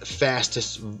sixth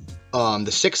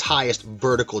highest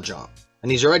vertical jump. And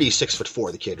he's already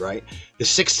 6'4", the kid, right? The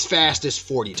sixth fastest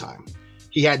 40 time.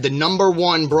 He had the number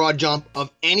 1 broad jump of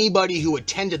anybody who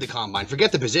attended the combine.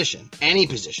 Forget the position, any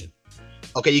position.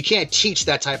 Okay, you can't teach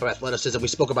that type of athleticism. We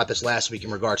spoke about this last week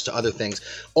in regards to other things.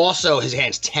 Also, his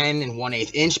hands 10 and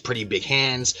 1/8 inch, pretty big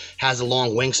hands, has a long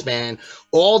wingspan.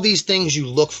 All these things you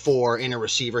look for in a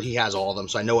receiver, he has all of them.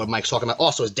 So I know what Mike's talking about.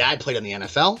 Also, his dad played in the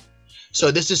NFL. So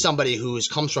this is somebody who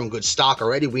comes from good stock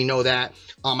already. We know that.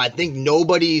 I think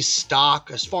nobody's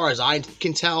stock, as far as I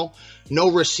can tell,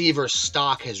 no receiver's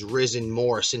stock has risen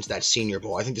more since that Senior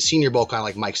Bowl. I think the Senior Bowl, kind of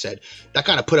like Mike said, that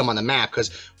kind of put him on the map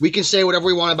because we can say whatever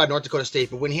we want about North Dakota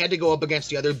State, but when he had to go up against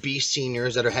the other beast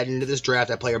seniors that are heading into this draft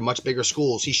that play at much bigger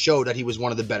schools, he showed that he was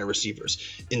one of the better receivers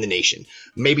in the nation.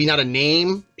 Maybe not a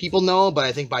name people know, but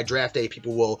I think by draft day,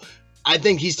 people will. I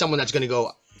think he's someone that's going to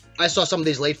go. I saw some of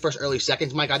these late first, early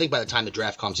seconds, Mike. I think by the time the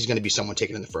draft comes, he's going to be someone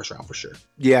taken in the first round for sure.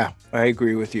 Yeah, I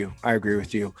agree with you.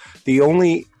 The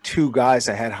only 2 guys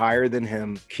I had higher than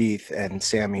him, Keith and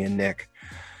Sammy and Nick,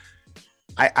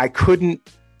 I could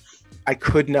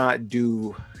not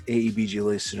do AEBG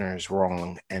listeners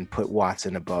wrong and put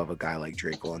Watson above a guy like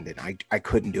Drake London. I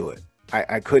couldn't do it.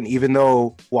 I couldn't, even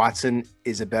though Watson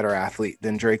is a better athlete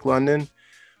than Drake London.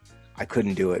 I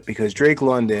couldn't do it because Drake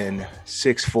London,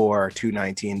 6'4",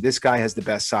 219. This guy has the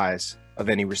best size of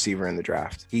any receiver in the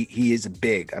draft. He is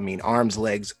big. I mean, arms,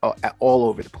 legs, all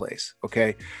over the place.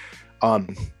 Okay.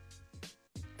 From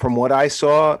what I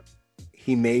saw,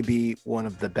 he may be one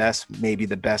of the best, maybe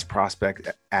the best prospect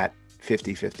at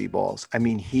 50-50 balls. I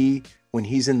mean, when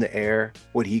he's in the air,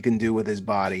 what he can do with his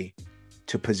body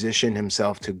to position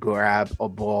himself to grab a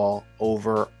ball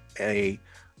over a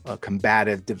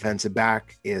combative defensive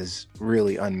back is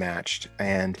really unmatched.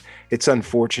 And it's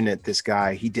unfortunate this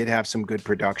guy, he did have some good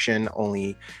production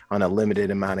only on a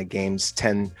limited amount of games,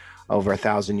 10 over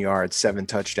 1,000 yards, 7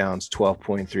 touchdowns,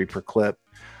 12.3 per clip.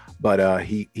 But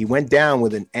he went down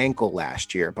with an ankle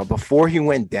last year. But before he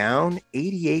went down,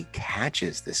 88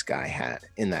 catches this guy had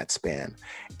in that span.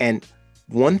 And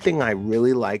one thing I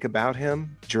really like about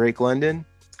him, Drake London,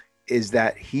 is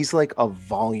that he's like a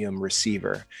volume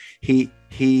receiver.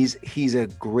 He's a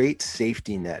great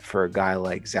safety net for a guy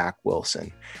like Zach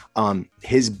Wilson.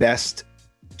 His best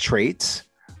traits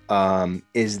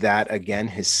is that, again,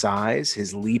 his size,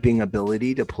 his leaping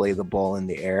ability to play the ball in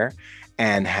the air,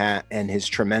 and his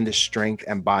tremendous strength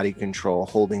and body control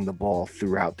holding the ball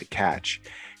throughout the catch.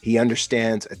 He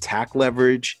understands attack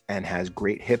leverage and has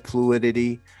great hip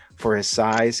fluidity for his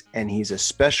size, and he's a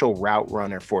special route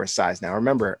runner for his size. Now,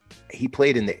 remember, he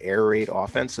played in the air raid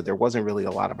offense, so there wasn't really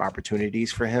a lot of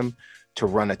opportunities for him to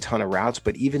run a ton of routes,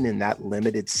 but even in that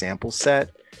limited sample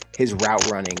set, his route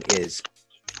running is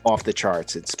off the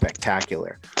charts. It's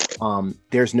spectacular.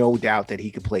 There's no doubt that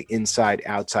he could play inside,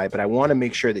 outside, but I want to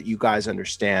make sure that you guys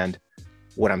understand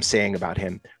what I'm saying about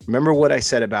him. Remember what I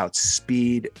said about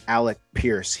speed, Alec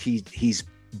Pierce, he's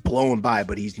blown by,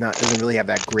 but doesn't really have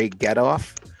that great get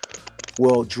off.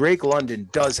 Well, Drake London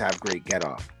does have great get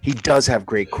off. He does have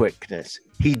great quickness.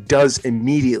 He does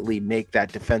immediately make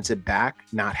that defensive back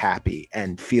not happy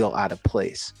and feel out of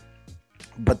place.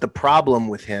 But the problem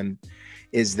with him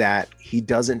is that he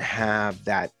doesn't have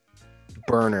that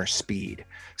burner speed.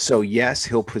 So yes,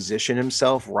 he'll position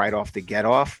himself right off the get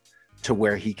off to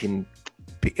where he can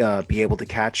be able to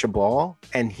catch a ball.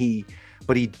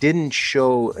 But he didn't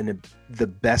show the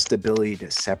best ability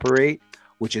to separate,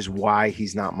 which is why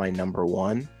he's not my number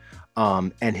 1.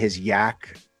 And his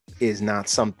yak is not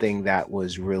something that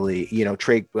was really,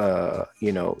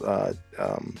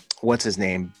 what's his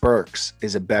name? Burks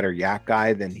is a better yak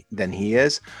guy than he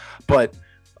is. But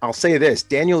I'll say this,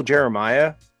 Daniel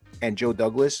Jeremiah and Joe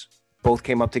Douglas both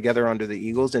came up together under the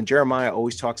Eagles. And Jeremiah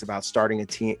always talks about starting a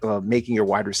team, making your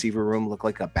wide receiver room look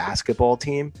like a basketball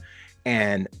team.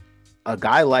 And a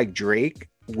guy like Drake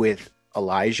with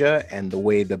Elijah and the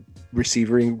way the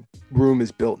receiving room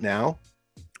is built now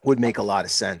would make a lot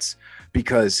of sense,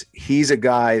 because he's a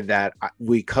guy that,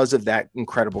 because of that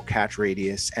incredible catch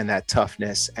radius and that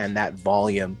toughness and that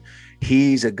volume,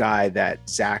 he's a guy that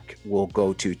Zach will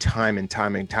go to time and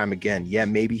time and time again. Yeah,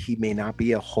 maybe he may not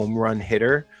be a home run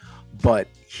hitter, but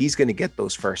he's going to get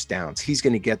those first downs. He's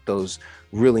going to get those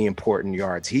really important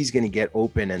yards. He's going to get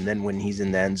open. And then when he's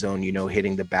in the end zone,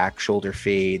 hitting the back shoulder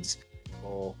fades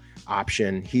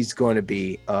option, he's going to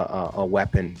be a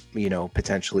weapon,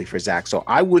 potentially for Zach. So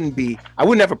I wouldn't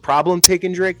have a problem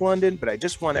taking Drake London, but I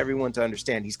just want everyone to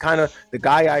understand he's kind of the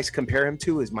guy I compare him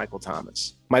to is Michael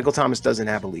Thomas. Michael Thomas doesn't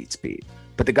have elite speed,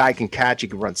 but the guy can catch, he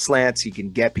can run slants, he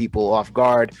can get people off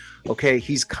guard. Okay,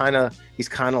 he's kind of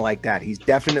like that. He's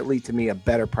definitely, to me, a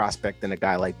better prospect than a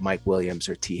guy like Mike Williams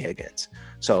or T. Higgins.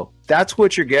 So that's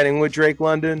what you're getting with Drake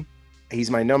London.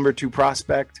 He's my number 2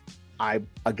 prospect. I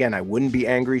wouldn't be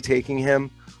angry taking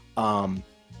him,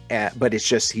 but it's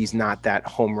just he's not that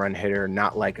home run hitter,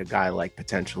 not like a guy like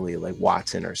potentially like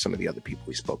Watson or some of the other people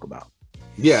we spoke about.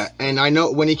 Yeah, and I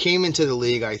know when he came into the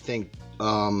league, I think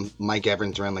Mike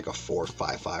Evans ran like a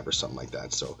 4.55 or something like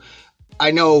that. So I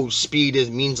know speed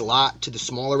means a lot to the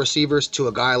smaller receivers. To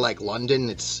a guy like London,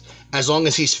 it's as long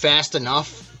as he's fast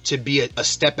enough to be a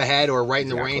step ahead or right in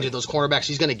the range of those cornerbacks,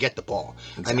 he's going to get the ball.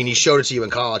 Exactly. I mean, he showed it to you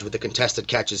in college with the contested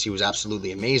catches. He was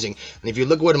absolutely amazing. And if you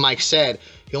look at what Mike said,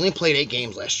 he only played 8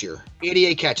 games last year,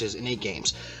 88 catches in 8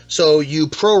 games. So you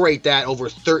prorate that over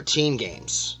 13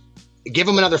 games. Give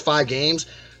him another 5 games.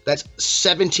 That's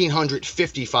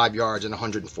 1,755 yards and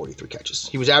 143 catches.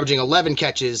 He was averaging 11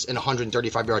 catches and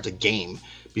 135 yards a game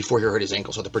before he hurt his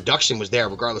ankle. So the production was there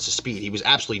regardless of speed. He was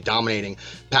absolutely dominating.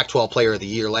 Pac-12 Player of the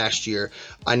Year last year.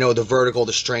 I know the vertical,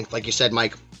 the strength, like you said,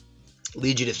 Mike,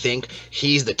 leads you to think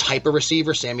he's the type of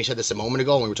receiver. Sammy said this a moment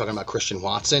ago when we were talking about Christian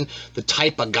Watson. The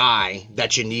type of guy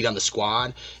that you need on the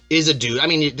squad is a dude. I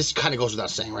mean, this kind of goes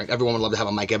without saying, right? Everyone would love to have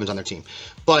a Mike Evans on their team.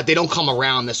 But they don't come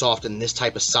around this often, this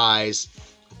type of size,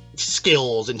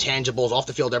 skills, intangibles, off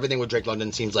the field, everything with Drake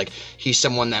London seems like he's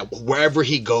someone that wherever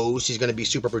he goes, he's going to be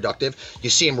super productive. You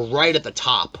see him right at the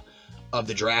top of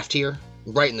the draft here,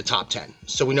 right in the top 10.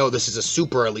 So we know this is a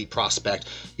super elite prospect.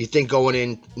 You think going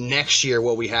in next year,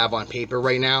 what we have on paper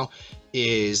right now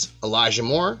is Elijah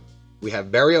Moore, we have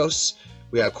Berrios,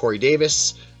 we have Corey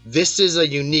Davis. This is a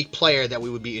unique player that we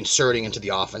would be inserting into the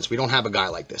offense. We don't have a guy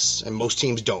like this, and most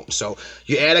teams don't. So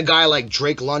you add a guy like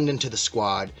Drake London to the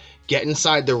squad, get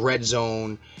inside the red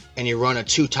zone, and you run a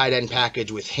 2 tight end package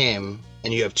with him,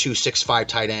 and you have 2 6'5"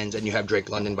 tight ends, and you have Drake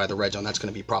London by the red zone. That's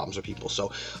going to be problems for people.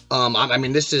 So, I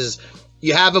mean, this is,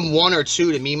 you have him 1 or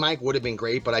 2 to me, Mike, would have been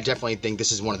great, but I definitely think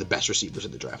this is one of the best receivers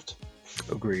in the draft.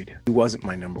 Agreed. He wasn't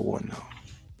my number 1, though.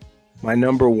 My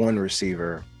number 1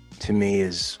 receiver, to me,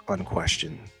 is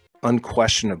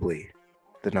unquestionably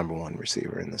the number 1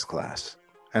 receiver in this class.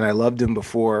 And I loved him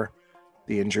before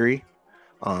the injury.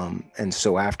 And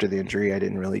so after the injury, I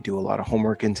didn't really do a lot of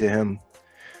homework into him.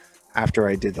 After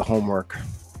I did the homework,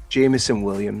 Jameson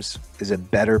Williams is a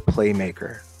better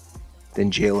playmaker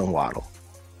than Jalen Waddle.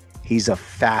 He's a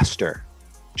faster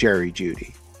Jerry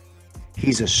Jeudy.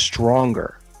 He's a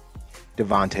stronger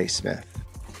Devontae Smith.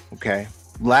 Okay.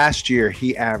 Last year,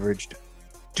 he averaged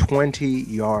 20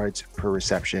 yards per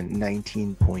reception,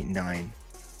 19.9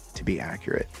 to be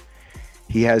accurate.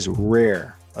 He has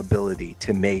rare ability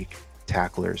to make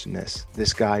tacklers miss.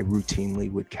 This guy routinely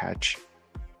would catch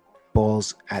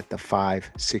balls at the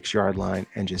 5-6 yard line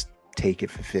and just take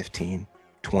it for 15,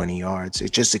 20 yards.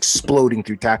 It's just exploding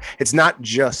through tackle. It's not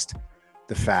just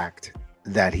the fact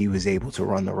that he was able to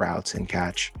run the routes and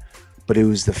catch, but it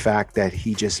was the fact that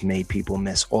he just made people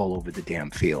miss all over the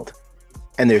damn field.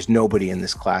 And there's nobody in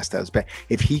this class that was bad.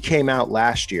 If he came out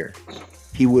last year,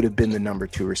 he would have been the number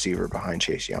 2 receiver behind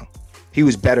Chase Young. He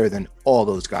was better than all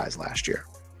those guys last year.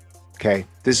 Okay,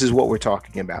 this is what we're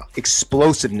talking about.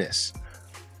 Explosiveness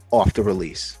off the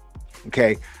release.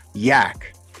 Okay,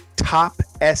 Yak, top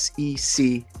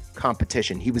SEC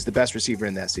competition. He was the best receiver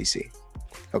in the SEC.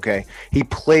 Okay, he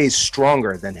plays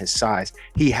stronger than his size.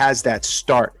 He has that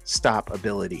start-stop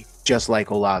ability, just like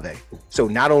Olave. So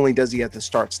not only does he have the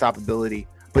start-stop ability,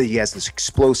 but he has this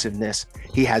explosiveness.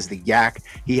 He has the yak.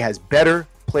 He has better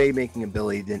playmaking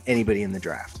ability than anybody in the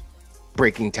draft.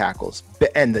 Breaking tackles.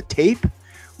 And the tape,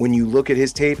 when you look at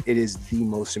his tape, it is the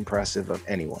most impressive of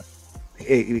anyone.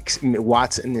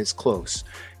 Watson is close,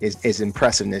 is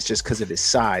impressiveness just because of his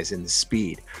size and the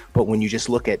speed. But when you just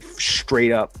look at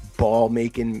straight up ball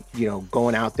making,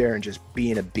 going out there and just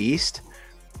being a beast,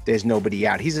 there's nobody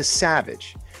out. He's a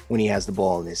savage when he has the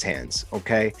ball in his hands,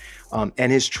 okay?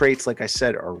 And his traits, like I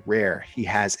said, are rare. He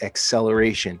has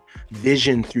acceleration,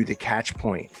 vision through the catch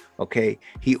point, okay?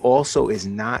 He also is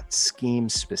not scheme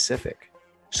specific.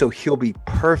 So he'll be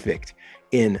perfect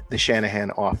in the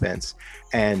Shanahan offense.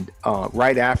 And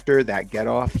right after that get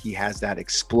off, he has that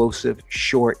explosive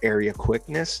short area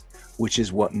quickness, which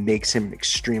is what makes him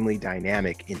extremely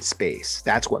dynamic in space.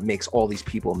 That's what makes all these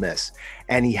people miss.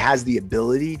 And he has the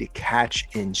ability to catch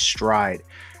in stride.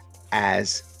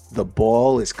 As the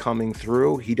ball is coming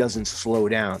through, he doesn't slow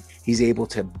down. He's able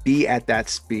to be at that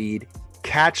speed,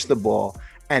 catch the ball,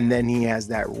 and then he has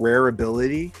that rare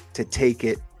ability to take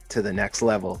it to the next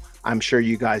level. I'm sure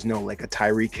you guys know, like a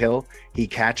Tyreek Hill, he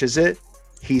catches it,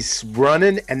 he's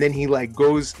running, and then he like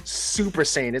goes Super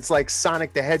Saiyan. It's like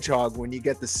Sonic the Hedgehog when you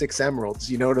get the 6 emeralds,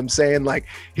 you know what I'm saying? Like,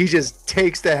 he just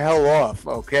takes the hell off,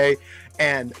 okay?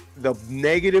 And the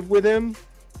negative with him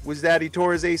was that he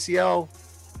tore his ACL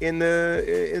in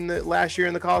the last year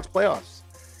in the college playoffs,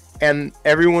 and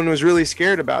everyone was really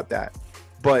scared about that.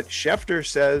 But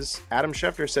Adam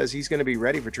Schefter says he's going to be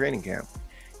ready for training camp,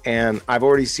 and I've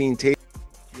already seen tape,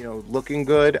 looking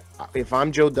good. If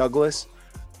I'm Joe Douglas,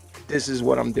 this is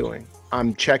what I'm doing.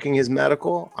 I'm checking his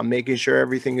medical. I'm making sure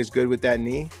everything is good with that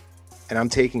knee, and I'm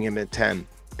taking him at 10.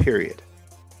 Period.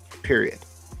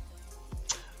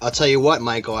 I'll tell you what,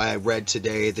 Michael, I read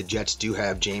today the Jets do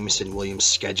have Jameson Williams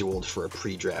scheduled for a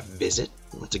pre-draft visit.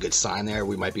 That's a good sign there.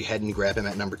 We might be heading to grab him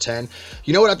at number 10.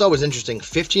 You know what I thought was interesting?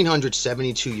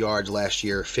 1,572 yards last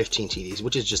year, 15 TDs,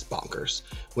 which is just bonkers.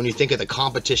 When you think of the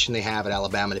competition they have at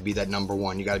Alabama to be that number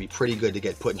one, you got to be pretty good to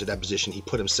get put into that position he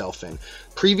put himself in.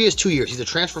 Previous 2 years, he's a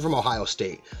transfer from Ohio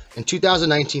State. In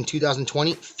 2019,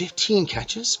 2020, 15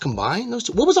 catches combined.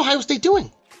 What was Ohio State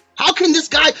doing? How can this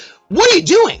guy... What are you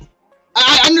doing?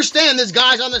 I understand there's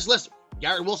guys on this list.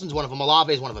 Garrett Wilson's one of them.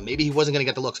 Olave is one of them. Maybe he wasn't going to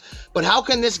get the looks. But how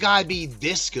can this guy be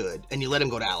this good and you let him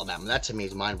go to Alabama? That to me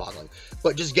is mind-boggling.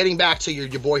 But just getting back to your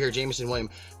boy here, Jameson Williams,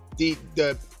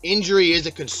 the injury is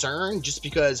a concern just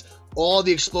because all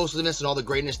the explosiveness and all the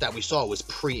greatness that we saw was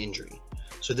pre-injury.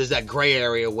 So there's that gray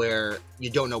area where you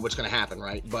don't know what's going to happen,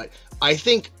 right? But I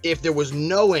think if there was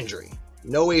no injury,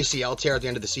 no ACL tear at the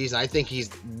end of the season, I think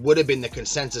would have been the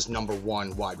consensus number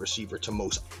one wide receiver to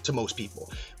most people.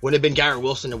 Wouldn't have been Garrett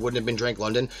Wilson. It wouldn't have been Drake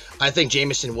London. I think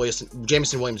Jameson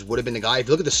Williams would have been the guy. If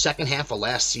you look at the second half of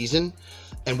last season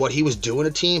and what he was doing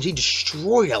to teams, he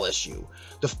destroyed LSU.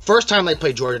 The first time they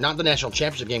played Georgia, not the national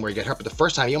championship game where he got hurt, but the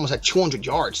first time he almost had 200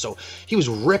 yards. So he was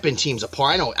ripping teams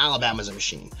apart. I know Alabama's a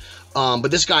machine. But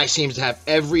this guy seems to have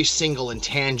every single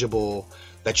intangible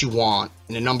that you want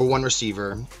in a number one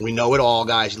receiver. We know it all,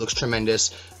 guys. He looks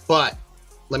tremendous. But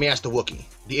let me ask the Wookiee,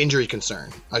 the injury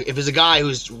concern. If there's a guy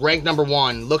who's ranked number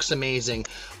one, looks amazing,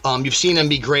 you've seen him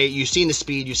be great, you've seen the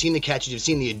speed, you've seen the catches, you've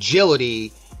seen the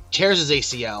agility, tears his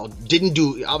ACL,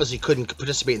 obviously couldn't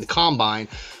participate in the combine.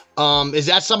 Is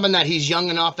that something that he's young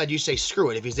enough that you say, screw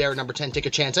it, if he's there at number 10, take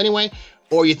a chance anyway?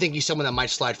 Or you think he's someone that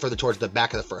might slide further towards the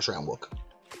back of the first round, Wook?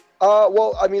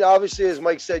 Well, I mean, obviously, as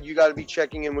Mike said, you got to be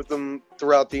checking in with them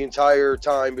throughout the entire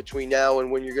time between now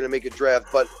and when you're going to make a draft.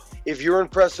 But if you're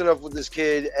impressed enough with this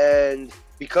kid, and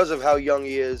because of how young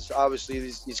he is, obviously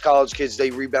these college kids, they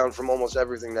rebound from almost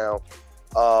everything now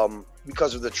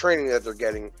because of the training that they're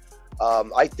getting.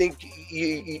 I think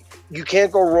you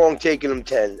can't go wrong taking him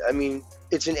 10. I mean,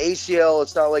 it's an ACL.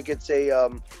 It's not like it's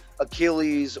a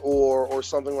Achilles or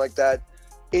something like that.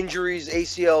 Injuries,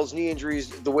 ACLs, knee injuries,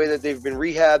 the way that they've been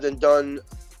rehabbed and done,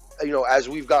 as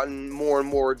we've gotten more and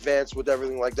more advanced with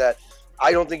everything like that,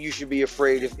 I don't think you should be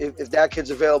afraid if that kid's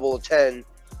available at 10,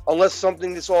 unless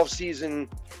something this offseason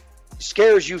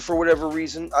scares you for whatever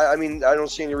reason. I mean, I don't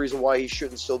see any reason why he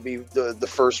shouldn't still be the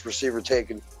first receiver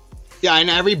taken. Yeah, and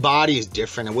every body is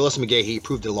different. And Willis McGahee, he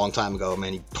proved it a long time ago.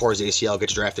 Man, he tore his ACL,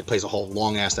 gets drafted, plays a whole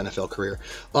long-ass NFL career.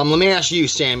 Let me ask you,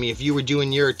 Sammy, if you were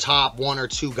doing your top one or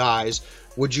two guys,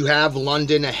 would you have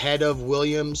London ahead of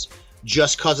Williams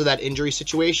just because of that injury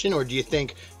situation? Or do you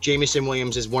think Jameson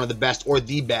Williams is one of the best or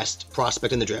the best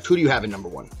prospect in the draft? Who do you have in number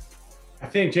one? I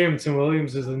think Jameson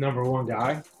Williams is the number one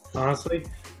guy, honestly.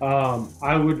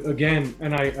 I would, again,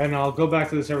 and I'll go back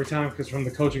to this every time because from the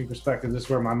coaching perspective, this is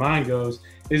where my mind goes,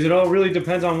 is it all really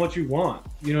depends on what you want.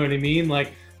 You know what I mean?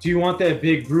 Like, do you want that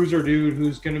big bruiser dude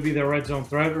who's going to be the red zone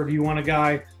threat, or do you want a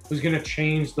guy who's going to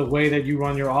change the way that you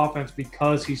run your offense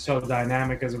because he's so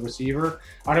dynamic as a receiver?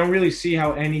 I don't really see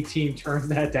how any team turns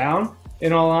that down,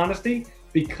 in all honesty.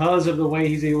 because of the way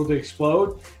he's able to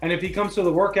explode. And if he comes to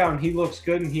the workout and he looks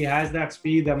good and he has that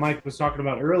speed that Mike was talking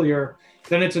about earlier,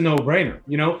 then it's a no-brainer.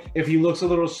 You know, if he looks a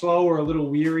little slow or a little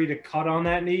weary to cut on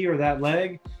that knee or that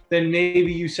leg, then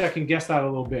maybe you second guess that a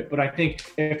little bit. But I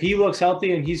think if he looks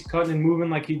healthy and he's cutting and moving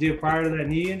like he did prior to that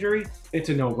knee injury, it's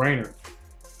a no-brainer.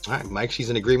 All right, Mike,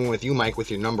 she's in agreement with you, Mike, with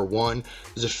your number one.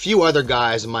 There's a few other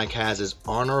guys Mike has as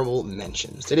honorable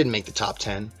mentions. They didn't make the top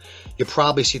 10. You'll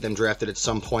probably see them drafted at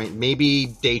some point, maybe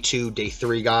day 2, day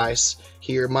 3 guys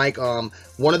here. Mike,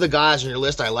 one of the guys on your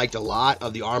list I liked a lot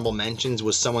of the honorable mentions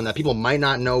was someone that people might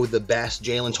not know the best,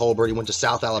 Jalen Tolbert. He went to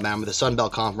South Alabama, the Sun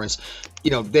Belt Conference.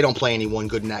 You know, they don't play anyone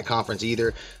good in that conference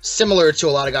either. Similar to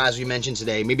a lot of guys we mentioned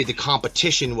today, maybe the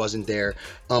competition wasn't there,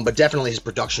 but definitely his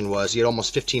production was. He had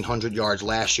almost 1,500 yards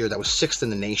last year. That was 6th in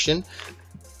the nation.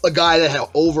 A guy that had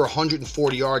over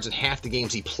 140 yards in half the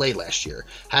games he played last year.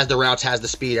 Has the routes, has the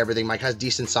speed, everything. Mike has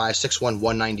decent size, 6'1",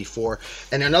 194.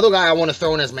 And another guy I want to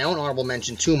throw in as my own honorable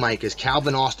mention too, Mike, is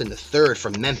Calvin Austin III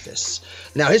from Memphis.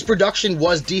 Now, his production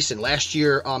was decent last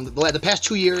year. The past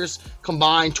 2 years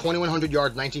combined, 2,100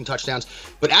 yards, 19 touchdowns.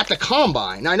 But at the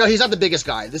combine, now I know he's not the biggest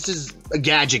guy. This is a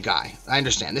gadget guy. I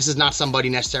understand. This is not somebody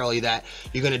necessarily that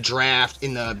you're going to draft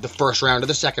in the first round or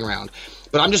the second round.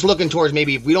 But I'm just looking towards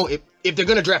maybe if they're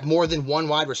going to draft more than one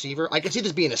wide receiver, I can see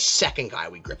this being a second guy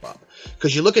we grip up.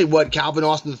 Because you look at what Calvin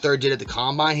Austin III did at the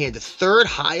combine, he had the 3rd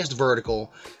highest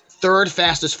vertical, 3rd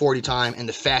fastest 40 time, and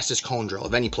the fastest cone drill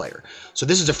of any player. So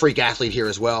this is a freak athlete here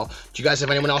as well. Do you guys have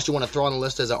anyone else you want to throw on the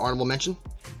list as an honorable mention?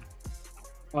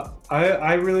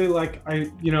 I really like, I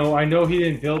know he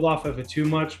didn't build off of it too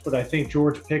much, but I think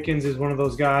George Pickens is one of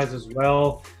those guys as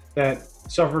well that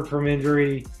suffered from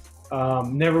injury.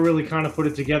 Never really kind of put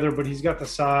it together, but he's got the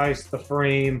size, the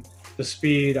frame, the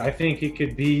speed. I think he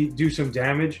could do some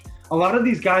damage. A lot of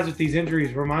these guys with these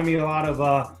injuries remind me a lot of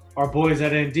our boys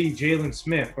at ND, Jalen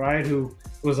Smith, right? Who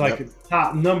was like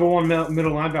top number one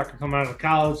middle linebacker coming out of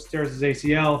college, tears his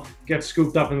ACL, gets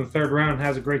scooped up in the 3rd round,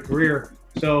 has a great career.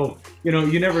 So,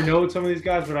 you never know with some of these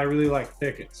guys, but I really like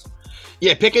Pickens.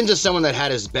 Yeah, Pickens is someone that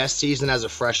had his best season as a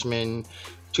freshman.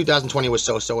 2020 was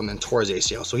so-so and then tore his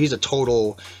ACL. So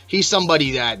he's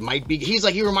somebody that might be,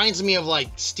 he reminds me of like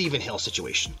Stephen Hill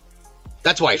situation.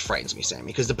 That's why it frightens me, Sammy,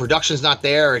 because the production's not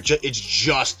there. It's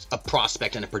just a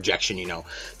prospect and a projection,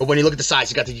 But when you look at the size,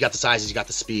 you got the size, you got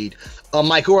the speed.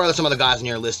 Mike, who are some of the guys on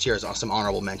your list here as some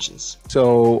honorable mentions?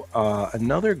 So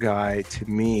another guy to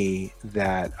me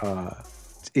that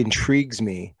intrigues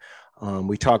me,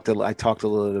 I talked a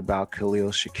little bit about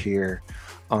Khalil Shakir.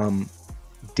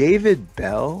 David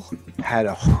Bell had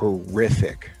a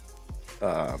horrific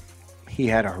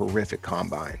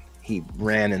combine. He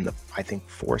ran in the, I think,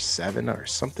 4.7 or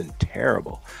something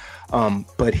terrible.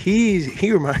 But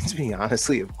he reminds me,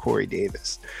 honestly, of Corey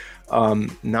Davis.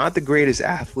 Not the greatest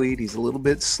athlete. He's a little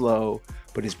bit slow,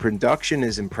 but his production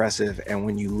is impressive. And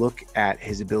when you look at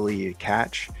his ability to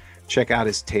catch, check out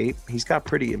his tape. He's got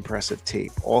pretty impressive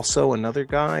tape. Also, another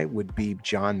guy would be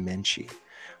John Minchie.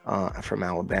 From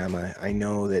Alabama. I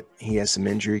know that he has some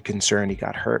injury concern. He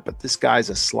got hurt, but this guy's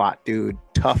a slot dude,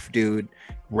 tough dude,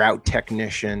 route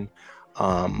technician.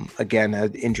 Again,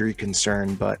 had injury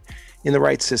concern, but in the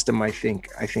right system, I think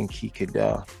he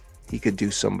could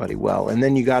do somebody well. And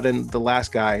then you got in the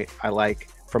last guy I like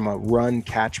from a run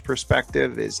catch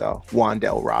perspective is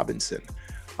Wan'Dale Robinson.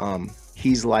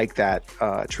 He's like that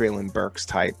Treylon Burks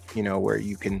type, where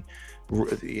you can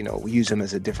use him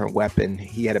as a different weapon.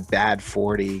 He had a bad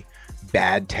 40,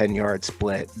 bad 10-yard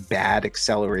split, bad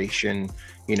acceleration,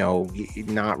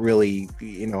 not really,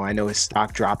 I know his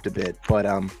stock dropped a bit, but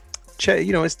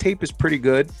his tape is pretty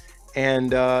good.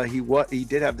 And he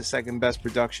did have the 2nd best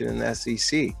production in the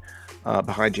SEC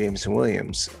behind Jameson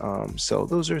Williams. So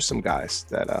those are some guys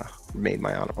that made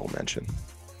my honorable mention.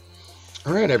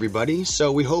 All right, everybody.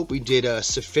 So we hope we did a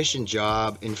sufficient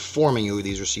job informing you of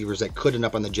these receivers that could end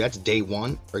up on the Jets day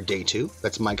 1 or day 2.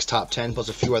 That's Mike's top 10, plus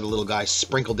a few other little guys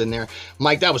sprinkled in there.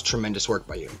 Mike, that was tremendous work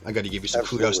by you. I got to give you some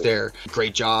kudos there.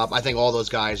 Great job. I think all those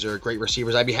guys are great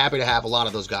receivers. I'd be happy to have a lot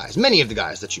of those guys, many of the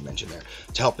guys that you mentioned there,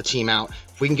 to help the team out.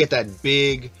 If we can get that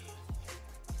big,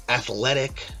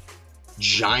 athletic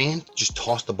giant just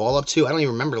toss the ball up to. I don't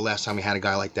even remember the last time we had a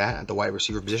guy like that at the wide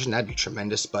receiver position. That'd be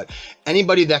tremendous. But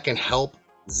anybody that can help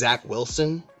Zach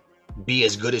Wilson be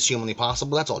as good as humanly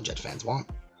possible, that's all Jet fans want.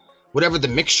 Whatever the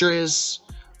mixture is,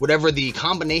 whatever the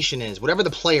combination is, whatever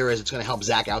the player is, it's going to help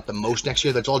Zach out the most next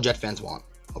year. That's all Jet fans want.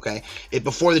 Okay,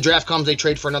 before the draft comes, they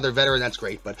trade for another veteran. That's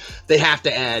great, but they have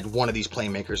to add one of these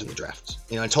playmakers in the draft.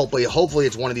 It's hopefully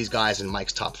it's one of these guys in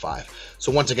Mike's top 5.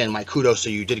 So once again, Mike, kudos to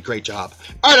you. You did a great job.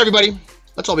 All right, everybody.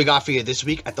 That's all we got for you this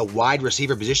week at the wide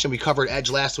receiver position. We covered edge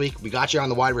last week. We got you on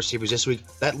the wide receivers this week.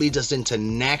 That leads us into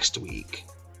next week,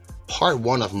 part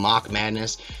 1 of Mock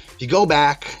Madness. If you go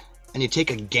back and you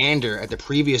take a gander at the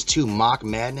previous 2 Mock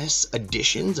Madness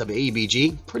editions of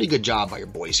AEBG, pretty good job by your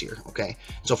boys here, okay?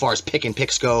 So far as picking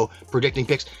picks go, predicting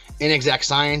picks, inexact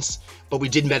science, but we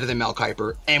did better than Mel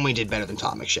Kiper, and we did better than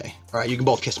Tom McShay. All right, you can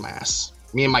both kiss my ass.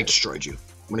 Me and Mike destroyed you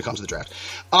when it comes to the draft.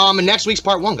 And next week's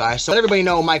part 1, guys. So let everybody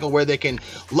know, Michael, where they can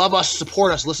love us,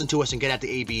 support us, listen to us, and get at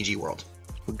the ABG world.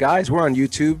 Well, guys, we're on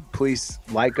YouTube. Please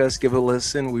like us, give it a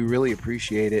listen. We really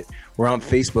appreciate it. We're on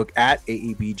Facebook at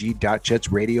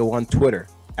AEBG.JetsRadio, on Twitter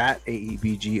at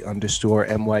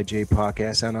AEBG_MYJ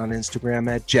podcast, and on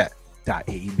Instagram at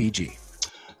jet.AEBG.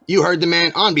 You heard the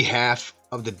man. On behalf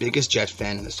of the biggest Jet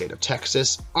fan in the state of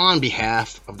Texas, on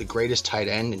behalf of the greatest tight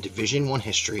end in Division I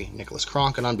history, Nicholas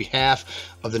Kronk, and on behalf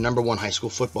of the #1 high school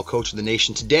football coach of the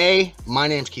nation today, my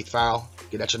name's Keith Farrell.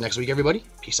 Get at you next week, everybody.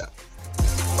 Peace out.